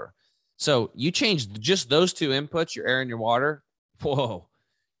tap water. So you change just those 2 inputs, your air and your water. Whoa,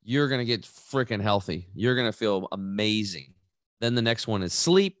 you're going to get freaking healthy. You're going to feel amazing. Then the next one is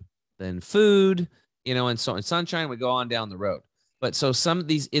sleep, then food, and so in sunshine, we go on down the road. But so some of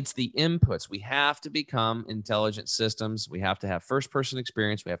these, it's the inputs. We have to become intelligent systems. We have to have first person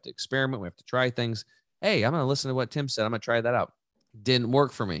experience. We have to experiment. We have to try things. Hey, I'm going to listen to what Tim said. I'm going to try that out. Didn't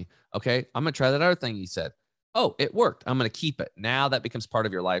work for me. Okay. I'm going to try that other thing he said. Oh, it worked. I'm going to keep it. Now that becomes part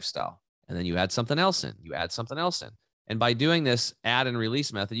of your lifestyle. And then you add something else in. And by doing this add and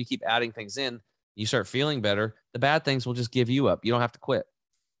release method, you keep adding things in, you start feeling better. The bad things will just give you up. You don't have to quit.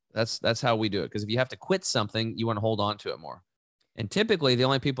 That's how we do it. Because if you have to quit something, you want to hold on to it more. And typically the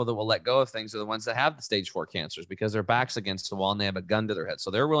only people that will let go of things are the ones that have the stage 4 cancers because their back's against the wall and they have a gun to their head. So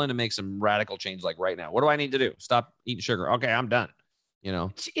they're willing to make some radical change like right now. What do I need to do? Stop eating sugar. Okay, I'm done.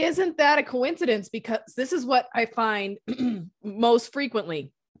 Isn't that a coincidence? Because this is what I find most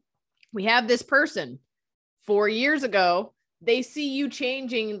frequently. We have this person 4 years ago, they see you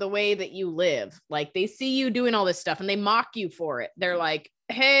changing the way that you live. Like they see you doing all this stuff and they mock you for it. They're like,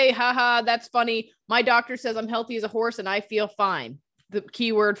 hey, haha, that's funny. My doctor says I'm healthy as a horse and I feel fine. The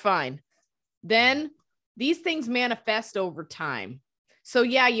keyword fine. Then these things manifest over time. So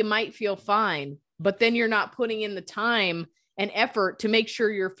yeah, you might feel fine, but then you're not putting in the time and effort to make sure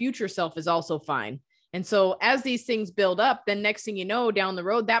your future self is also fine. And so as these things build up, then next thing you know, down the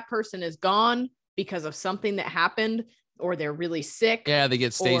road, that person is gone because of something that happened or they're really sick. Yeah, they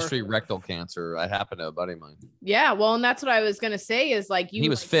get stage 3 rectal cancer. That happened to a buddy of mine. Yeah, well, and that's what I was gonna say is like he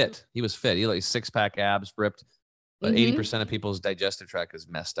was fit. He was fit. He had like 6-pack abs, ripped, but 80% of people's digestive tract is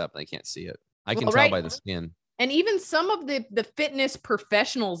messed up. They can't see it. I can tell by the skin. And even some of the fitness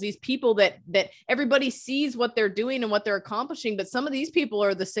professionals, these people that everybody sees what they're doing and what they're accomplishing, but some of these people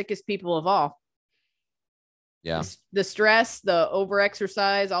are the sickest people of all. Yeah. The stress, the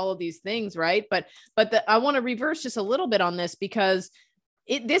overexercise, all of these things, right? But I want to reverse just a little bit on this because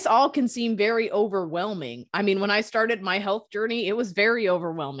this all can seem very overwhelming. I mean, when I started my health journey, it was very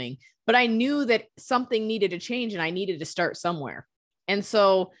overwhelming, but I knew that something needed to change and I needed to start somewhere. And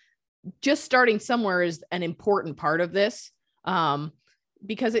so just starting somewhere is an important part of this,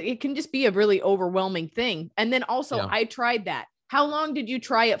 because it can just be a really overwhelming thing. And then also I tried that. How long did you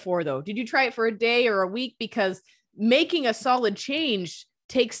try it for though? Did you try it for a day or a week? Because making a solid change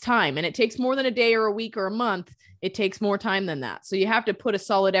takes time, and it takes more than a day or a week or a month. It takes more time than that. So you have to put a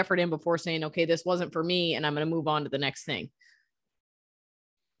solid effort in before saying, okay, this wasn't for me and I'm going to move on to the next thing.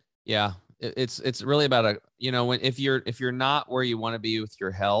 Yeah. It's really about if you're not where you want to be with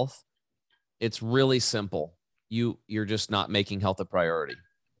your health, it's really simple. You're just not making health a priority.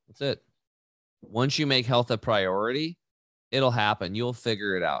 That's it. Once you make health a priority, it'll happen. You'll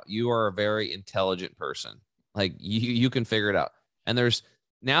figure it out. You are a very intelligent person. Like you can figure it out. And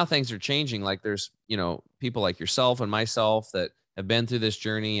now things are changing. Like there's, people like yourself and myself that have been through this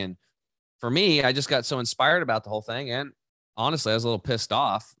journey. And for me, I just got so inspired about the whole thing. And honestly, I was a little pissed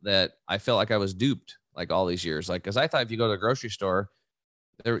off that I felt like I was duped like all these years. Like, cause I thought if you go to the grocery store,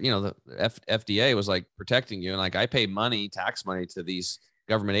 there, the FDA was like protecting you. And like, I pay tax money to these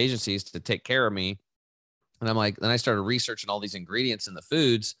government agencies to take care of me. And I'm like, then I started researching all these ingredients in the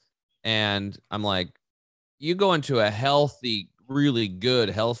foods. And I'm like, you go into a healthy, really good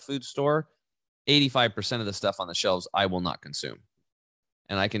health food store, 85% of the stuff on the shelves, I will not consume.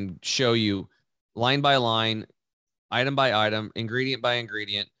 And I can show you line by line, item by item, ingredient by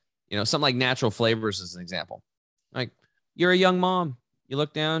ingredient, something like natural flavors as an example. Like you're a young mom, you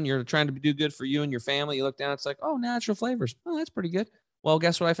look down, you're trying to do good for you and your family. You look down, it's like, oh, natural flavors. Oh, that's pretty good. Well,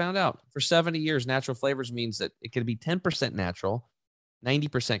 guess what I found out? For 70 years, natural flavors means that it could be 10% natural,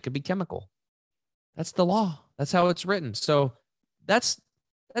 90% could be chemical. That's the law. That's how it's written. So that's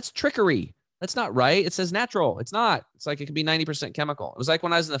trickery. That's not right. It says natural. It's not. It's like it could be 90% chemical. It was like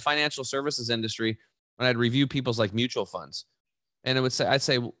when I was in the financial services industry, when I'd review people's like mutual funds, and I'd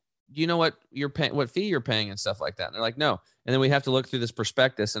say, well, do you know what you're paying, what fee you're paying and stuff like that? And they're like, no. And then we have to look through this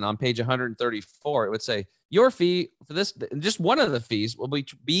prospectus, and on page 134, it would say your fee for this, just one of the fees will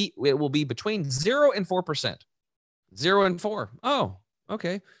be between 0 and 4%. 0 and 4. Oh,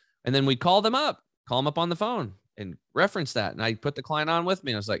 okay. And then we call them up on the phone and reference that. And I put the client on with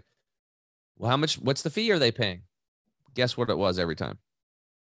me. And I was like, well, what's the fee are they paying? Guess what it was every time?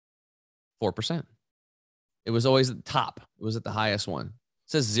 4%. It was always at the top. It was at the highest one. It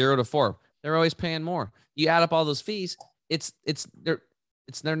says 0 to 4. They're always paying more. You add up all those fees.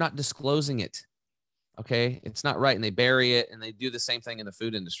 They're not disclosing it. Okay. It's not right. And they bury it, and they do the same thing in the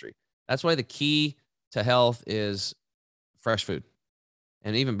food industry. That's why the key to health is fresh food,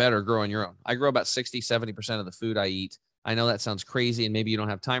 and even better, growing your own. I grow about 60-70% of the food I eat. I know that sounds crazy, and maybe you don't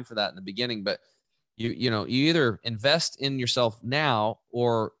have time for that in the beginning, but you either invest in yourself now,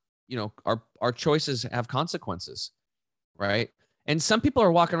 or, our choices have consequences, right? And some people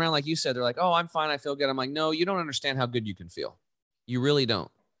are walking around, like you said, they're like, oh, I'm fine, I feel good. I'm like, no, you don't understand how good you can feel. You really don't.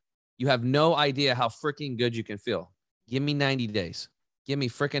 You have no idea how freaking good you can feel. Give me 90 days. Give me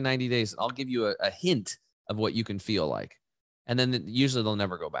freaking 90 days. I'll give you a hint of what you can feel like. And then usually they'll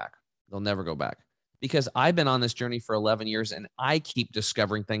never go back. They'll never go back, because I've been on this journey for 11 years, and I keep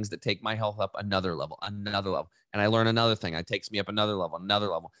discovering things that take my health up another level. And I learn another thing. It takes me up another level. And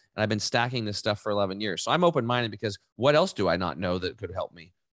I've been stacking this stuff for 11 years. So I'm open-minded, because what else do I not know that could help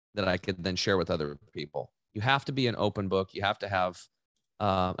me that I could then share with other people? You have to be an open book. You have to have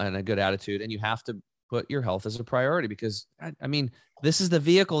and a good attitude, and you have to put your health as a priority, because I mean, this is the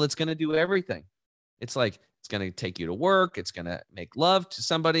vehicle that's going to do everything. It's like, it's going to take you to work. It's going to make love to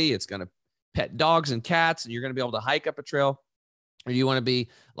somebody. It's going to pet dogs and cats, and you're going to be able to hike up a trail. Or you want to be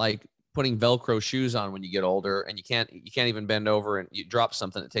like putting Velcro shoes on when you get older, and you can't even bend over, and you drop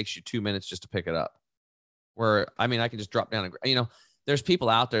something. It takes you 2 minutes just to pick it up. Where, I mean, I can just drop down and, there's people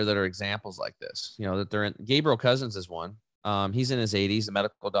out there that are examples like this, that they're in. Gabriel Cousins is one. He's in his 80s, a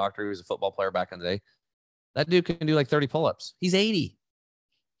medical doctor. He was a football player back in the day. That dude can do like 30 pull-ups. He's 80.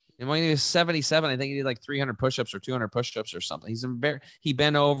 And when he was 77, I think he did like 300 push-ups or 200 push-ups or something. He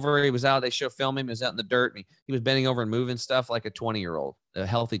bent over. He was out. They film him. He was out in the dirt. And he was bending over and moving stuff like a 20-year-old, a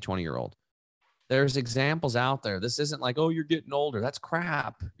healthy 20-year-old. There's examples out there. This isn't like, oh, you're getting older. That's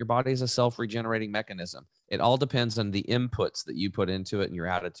crap. Your body is a self-regenerating mechanism. It all depends on the inputs that you put into it and your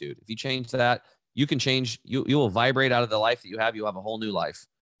attitude. If you change that, you can change, you will vibrate out of the life that you have. You'll have a whole new life.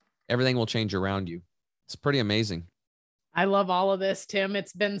 Everything will change around you. It's pretty amazing. I love all of this, Tim.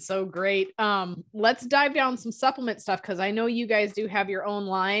 It's been so great. Let's dive down some supplement stuff, because I know you guys do have your own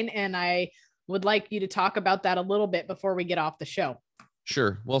line, and I would like you to talk about that a little bit before we get off the show.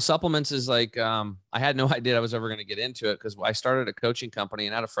 Sure. Well, supplements is like, I had no idea I was ever going to get into it, because I started a coaching company,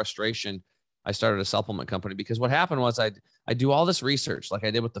 and out of frustration, I started a supplement company. Because what happened was I do all this research like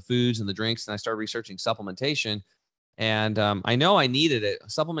I did with the foods and the drinks, and I started researching supplementation. And I know I needed it.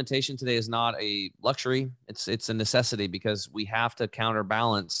 Supplementation today is not a luxury. It's a necessity, because we have to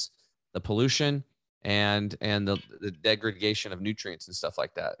counterbalance the pollution and the degradation of nutrients and stuff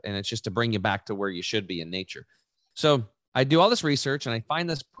like that. And it's just to bring you back to where you should be in nature. So I do all this research, and I find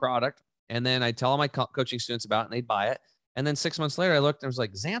this product, and then I tell all my coaching students about it, and they buy it. And then 6 months later, I looked, and it was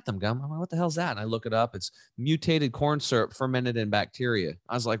like xanthan gum. I'm like, what the hell is that? And I look it up. It's mutated corn syrup fermented in bacteria.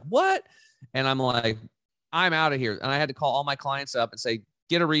 I was like, what? And I'm like, I'm out of here. And I had to call all my clients up and say,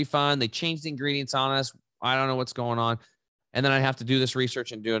 get a refund. They changed the ingredients on us. I don't know what's going on. And then I have to do this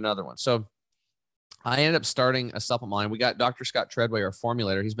research and do another one. So I ended up starting a supplement line. We got Dr. Scott Treadway, our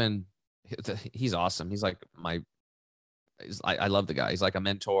formulator. He's awesome. He's like I love the guy. He's like a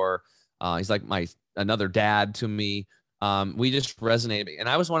mentor. He's like another dad to me. We just resonated. And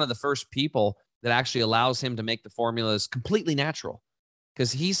I was one of the first people that actually allows him to make the formulas completely natural,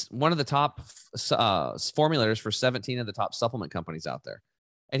 because he's one of the top formulators for 17 of the top supplement companies out there.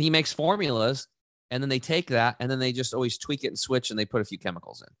 And he makes formulas, and then they take that, and then they just always tweak it and switch, and they put a few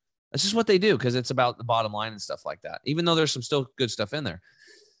chemicals in. That's just what they do, because it's about the bottom line and stuff like that, even though there's some still good stuff in there.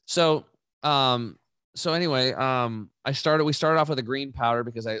 So, anyway, we started off with a green powder,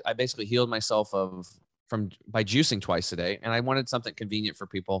 because I basically healed myself by juicing twice a day. And I wanted something convenient for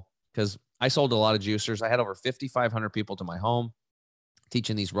people, because I sold a lot of juicers. I had over 5,500 people to my home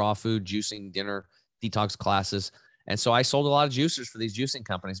teaching these raw food, juicing, dinner, detox classes. And so I sold a lot of juicers for these juicing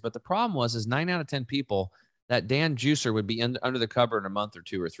companies. But the problem is 9 out of 10 people, that Dan juicer would be under the cover in a month or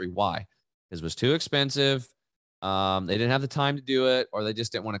 2 or 3. Why? Because it was too expensive. They didn't have the time to do it, or they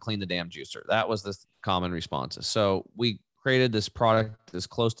just didn't want to clean the damn juicer. That was the common responses. So we created this product as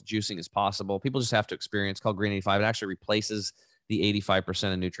close to juicing as possible. People just have to experience, called Green 85. It actually replaces the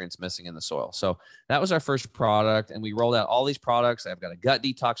 85% of nutrients missing in the soil. So that was our first product, and we rolled out all these products. I've got a gut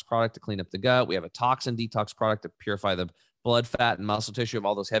detox product to clean up the gut. We have a toxin detox product to purify the blood, fat, and muscle tissue of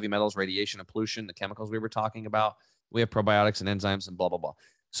all those heavy metals, radiation, and pollution, the chemicals we were talking about. We have probiotics and enzymes and blah, blah, blah.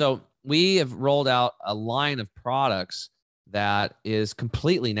 So we have rolled out a line of products that is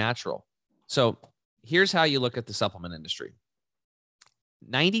completely natural. So here's how you look at the supplement industry.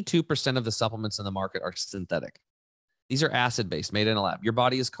 92% of the supplements in the market are synthetic. These are acid-based, made in a lab. Your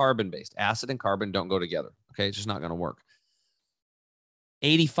body is carbon-based. Acid and carbon don't go together. Okay, it's just not going to work.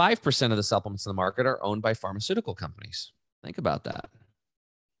 85% of the supplements in the market are owned by pharmaceutical companies. Think about that.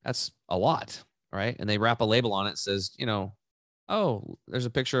 That's a lot, right? And they wrap a label on it that says, oh, there's a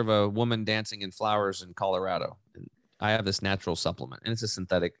picture of a woman dancing in flowers in Colorado. And I have this natural supplement, and it's a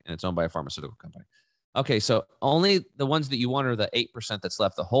synthetic, and it's owned by a pharmaceutical company. Okay, so only the ones that you want are the 8% that's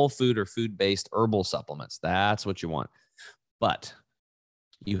left, the whole food or food-based herbal supplements. That's what you want. But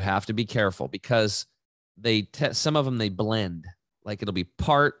you have to be careful, because some of them, they blend. Like it'll be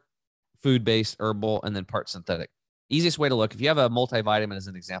part food-based herbal and then part synthetic. Easiest way to look, if you have a multivitamin as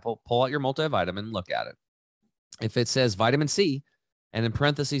an example, pull out your multivitamin and look at it. If it says vitamin C and in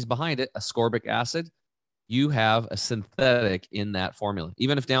parentheses behind it, ascorbic acid, you have a synthetic in that formula.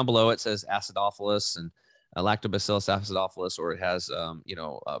 Even if down below it says acidophilus and lactobacillus acidophilus, or it has,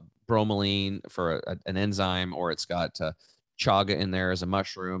 bromelain for an enzyme, or it's got chaga in there as a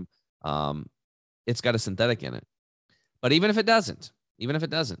mushroom, it's got a synthetic in it. But even if it doesn't,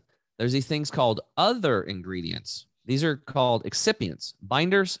 there's these things called other ingredients. These are called excipients,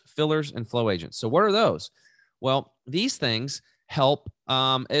 binders, fillers, and flow agents. So what are those? Well, these things help,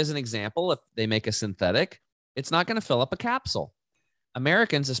 as an example, if they make a synthetic, it's not going to fill up a capsule.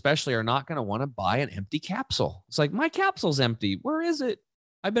 Americans especially are not going to want to buy an empty capsule. It's like, my capsule's empty. Where is it?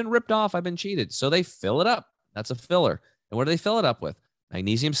 I've been ripped off. I've been cheated. So they fill it up. That's a filler. And what do they fill it up with?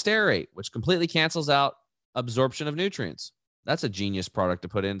 Magnesium stearate, which completely cancels out absorption of nutrients. That's a genius product to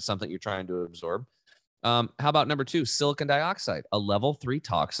put in something you're trying to absorb. How about number 2, silicon dioxide, a level 3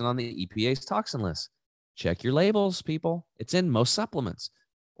 toxin on the EPA's toxin list. Check your labels, people. It's in most supplements.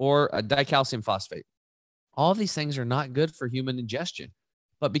 Or a dicalcium phosphate. All of these things are not good for human ingestion.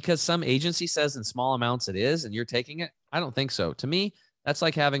 But because some agency says in small amounts it is, and you're taking it, I don't think so. To me, That's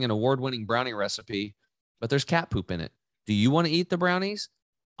like having an award-winning brownie recipe, but there's cat poop in it. Do you want to eat the brownies?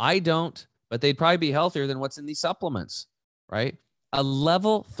 I don't, but they'd probably be healthier than what's in these supplements, right? A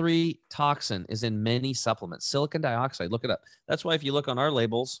level 3 toxin is in many supplements. Silicon dioxide, look it up. That's why if you look on our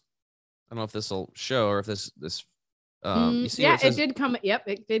labels, I don't know if this will show or if this you see yeah, it, says, it did come. Yep,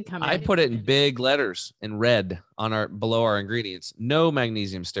 it did come. I put it in big letters in red on our below our ingredients. No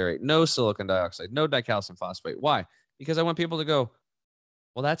magnesium stearate, no silicon dioxide, no dicalcium phosphate. Why? Because I want people to go,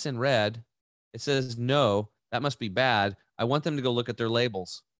 well, that's in red. It says no, that must be bad. I want them to go look at their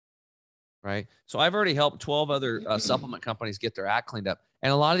labels, right? So I've already helped 12 other supplement companies get their act cleaned up.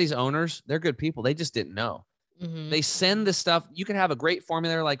 And a lot of these owners, they're good people. They just didn't know. They send this stuff. You can have a great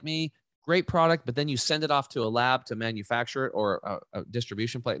formulator like me, great product, but then you send it off to a lab to manufacture it, or a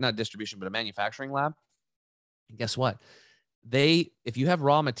distribution plate, not distribution, but a manufacturing lab. And guess what? If you have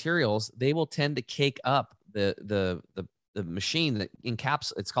raw materials, they will tend to cake up the machine that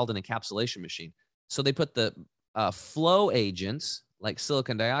it's called an encapsulation machine. So they put the flow agents like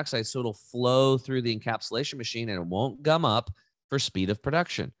silicon dioxide, so it'll flow through the encapsulation machine and it won't gum up for speed of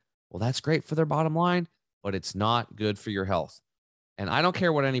production. Well, that's great for their bottom line, but it's not good for your health. And I don't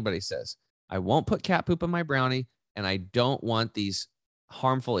care what anybody says. I won't put cat poop in my brownie, and I don't want these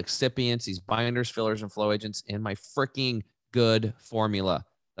harmful excipients, these binders, fillers, and flow agents in my freaking good formula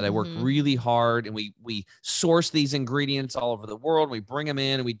that I work really hard, and we source these ingredients all over the world. We bring them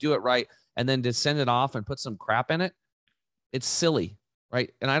in and we do it right. And then to send it off and put some crap in it, it's silly,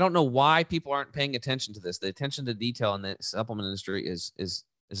 right? And I don't know why people aren't paying attention to this. The attention to detail in the supplement industry is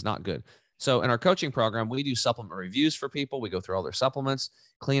not good. So in our coaching program, we do supplement reviews for people. We go through all their supplements,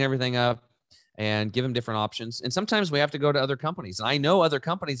 clean everything up, and give them different options. And sometimes we have to go to other companies. And I know other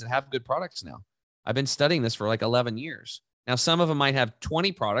companies that have good products now. I've been studying this for like 11 years. Now, some of them might have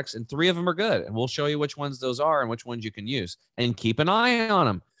 20 products and 3 of them are good. And we'll show you which ones those are and which ones you can use. And keep an eye on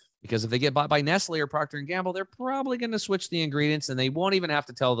them. Because if they get bought by Nestle or Procter & Gamble, they're probably going to switch the ingredients and they won't even have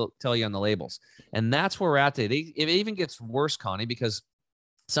to tell you on the labels. And that's where we're at today. It even gets worse, Connie, because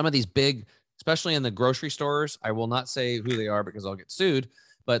some of these big, especially in the grocery stores, I will not say who they are because I'll get sued,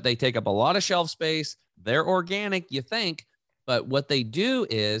 but they take up a lot of shelf space. They're organic, you think, but what they do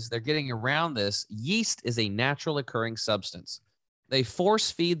is they're getting around this. Yeast is a natural occurring substance. They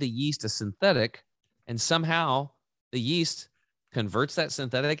force feed the yeast a synthetic, and somehow the yeast converts that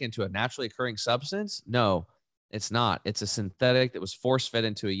synthetic into a naturally occurring substance. No, it's not. It's a synthetic that was force fed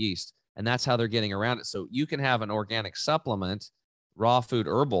into a yeast, and that's how they're getting around it. So you can have an organic supplement, raw food,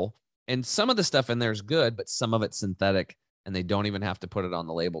 herbal, and some of the stuff in there is good, but some of it's synthetic, and they don't even have to put it on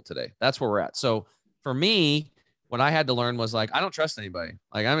the label today. That's where we're at. So for me, what I had to learn was like, I don't trust anybody.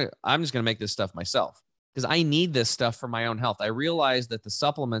 Like I'm just going to make this stuff myself because I need this stuff for my own health. I realized that the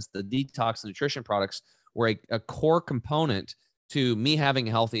supplements, the detox, the nutrition products were a core component to me having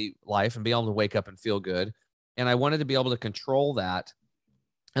a healthy life and being able to wake up and feel good. And I wanted to be able to control that.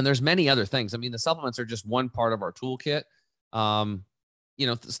 And there's many other things. I mean, the supplements are just one part of our toolkit.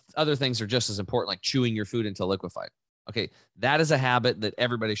 Other things are just as important, like chewing your food until liquefied. Okay, that is a habit that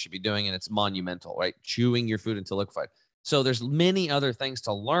everybody should be doing, and it's monumental, right? Chewing your food until liquefied. So there's many other things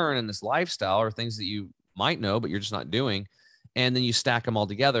to learn in this lifestyle, or things that you might know, but you're just not doing. And then you stack them all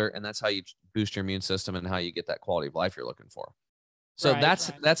together, and that's how you boost your immune system and how you get that quality of life you're looking for. So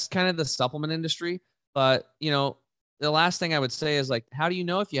that's kind of the supplement industry. But, the last thing I would say is like, how do you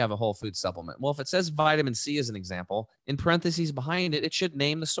know if you have a whole food supplement? Well, if it says vitamin C as an example, in parentheses behind it, it should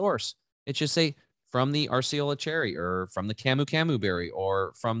name the source. It should say from the Arceola cherry or from the Camu Camu berry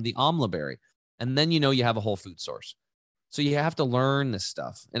or from the Amla berry. And then you have a whole food source. So you have to learn this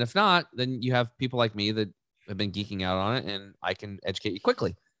stuff. And if not, then you have people like me that have been geeking out on it and I can educate you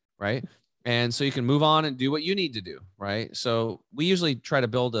quickly, right? And so you can move on and do what you need to do, right? So we usually try to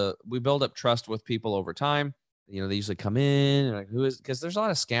build up trust with people over time. They usually come in and like, who is, because there's a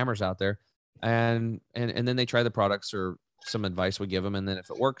lot of scammers out there, and then they try the products or some advice we give them. And then if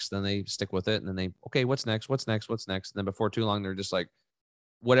it works, then they stick with it. And then okay, what's next? And then before too long, they're just like,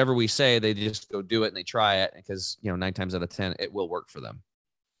 whatever we say, they just go do it and they try it because, 9 times out of 10, it will work for them.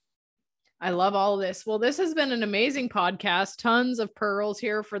 I love all of this. Well, this has been an amazing podcast. Tons of pearls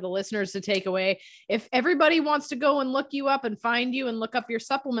here for the listeners to take away. If everybody wants to go and look you up and find you and look up your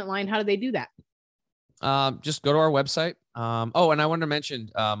supplement line, how do they do that? Just go to our website. And I wanted to mention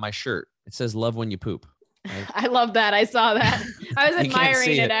my shirt. It says "Love When You Poop." Right? I love that. I saw that. I was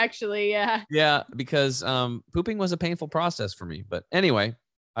admiring it actually. Yeah. Yeah, because pooping was a painful process for me. But anyway,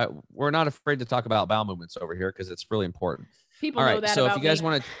 we're not afraid to talk about bowel movements over here because it's really important. People know that. So if you guys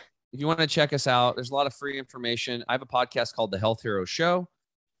want to check us out, there's a lot of free information. I have a podcast called The Health Hero Show.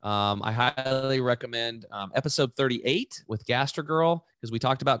 I highly recommend episode 38 with Gastrogirl, because we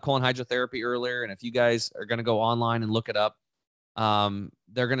talked about colon hydrotherapy earlier. And if you guys are going to go online and look it up,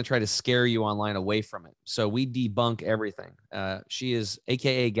 they're going to try to scare you online away from it. So we debunk everything. She is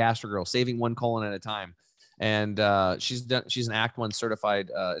AKA Gastrogirl, saving one colon at a time. And she's an Act 1 certified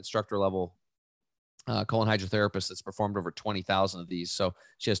instructor level colon hydrotherapist that's performed over 20,000 of these. So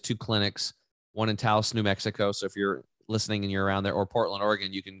she has 2 clinics, one in Taos, New Mexico. So if you're listening and you're around there, or Portland,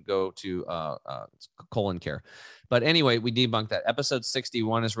 Oregon, you can go to Colon Care. But anyway, we debunked that. Episode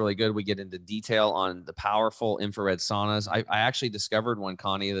 61 is really good. We get into detail on the powerful infrared saunas. I actually discovered one,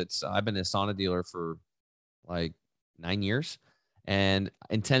 Connie, I've been a sauna dealer for like 9 years. And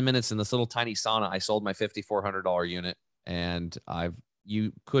in 10 minutes in this little tiny sauna, I sold my $5,400 unit. And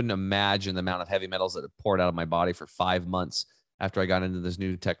you couldn't imagine the amount of heavy metals that have poured out of my body for 5 months after I got into this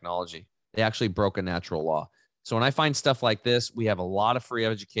new technology. They actually broke a natural law. So when I find stuff like this, we have a lot of free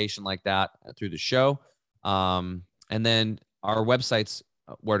education like that through the show. And then our website's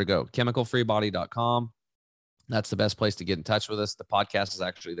where to go, chemicalfreebody.com. That's the best place to get in touch with us. The podcast is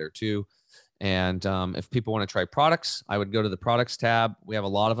actually there too. And if people want to try products, I would go to the products tab. We have a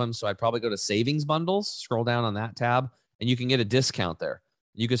lot of them. So I'd probably go to savings bundles, scroll down on that tab, and you can get a discount there.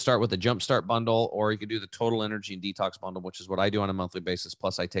 You could start with the Jumpstart bundle, or you could do the Total Energy and Detox bundle, which is what I do on a monthly basis.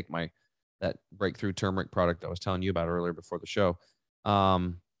 Plus I take that breakthrough turmeric product I was telling you about earlier before the show.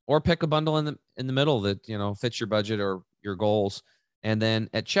 Or pick a bundle in the middle that, fits your budget or your goals. And then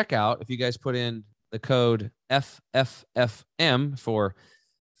at checkout, if you guys put in the code FFFM for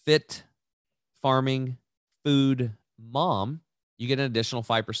Fit Farming Food Mom, you get an additional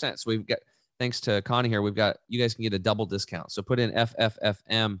 5%. So we've got, thanks to Connie here, you guys can get a double discount. So put in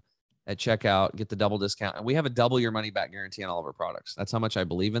FFFM at checkout, get the double discount. And we have a double your money back guarantee on all of our products. That's how much I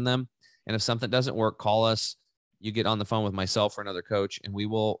believe in them. And if something doesn't work, call us. You get on the phone with myself or another coach, and we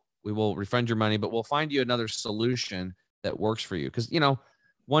will refund your money, but we'll find you another solution that works for you. Because,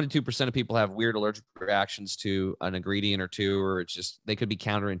 1 to 2% of people have weird allergic reactions to an ingredient or two, or it's just, they could be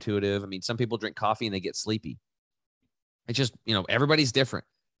counterintuitive. I mean, some people drink coffee and they get sleepy. It's just, everybody's different.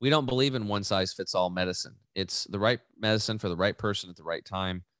 We don't believe in one size fits all medicine. It's the right medicine for the right person at the right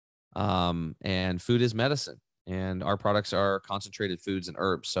time. And food is medicine, and our products are concentrated foods and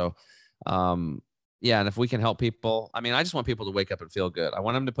herbs. So, yeah. And if we can help people, I just want people to wake up and feel good. I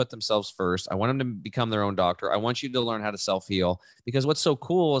want them to put themselves first. I want them to become their own doctor. I want you to learn how to self-heal, because what's so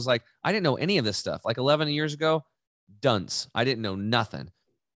cool is, like, I didn't know any of this stuff. Like 11 years ago, dunce. I didn't know nothing,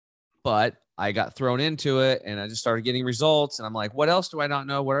 but I got thrown into it and I just started getting results. And I'm like, what else do I not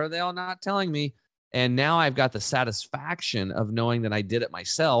know? What are they all not telling me? And now I've got the satisfaction of knowing that I did it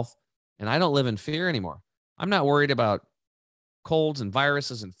myself, and I don't live in fear anymore. I'm not worried about colds and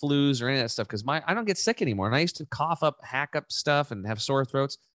viruses and flus or any of that stuff, because I don't get sick anymore. And I used to cough up, hack up stuff and have sore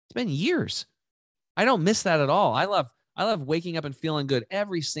throats. It's been years. I don't miss that at all. I love waking up and feeling good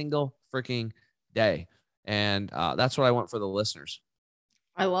every single freaking day. And that's what I want for the listeners.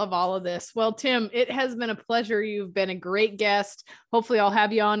 I love all of this. Well, Tim, it has been a pleasure. You've been a great guest. Hopefully I'll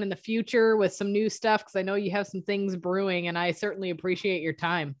have you on in the future with some new stuff, because I know you have some things brewing, and I certainly appreciate your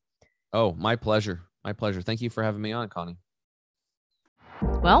time. Oh, my pleasure. My pleasure. Thank you for having me on, Connie.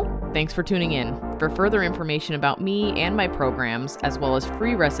 Well, thanks for tuning in. For further information about me and my programs, as well as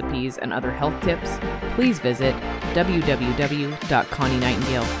free recipes and other health tips, please visit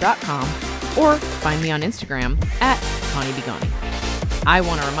www.connienightingale.com or find me on Instagram at Connie Begani. I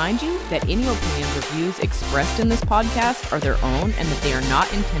want to remind you that any opinions or views expressed in this podcast are their own, and that they are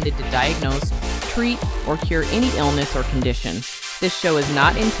not intended to diagnose, treat, or cure any illness or condition. This show is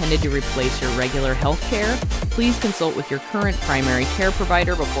not intended to replace your regular health care. Please consult with your current primary care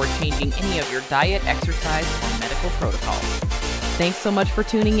provider before changing any of your diet, exercise, or medical protocols. Thanks so much for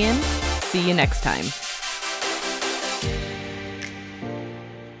tuning in. See you next time.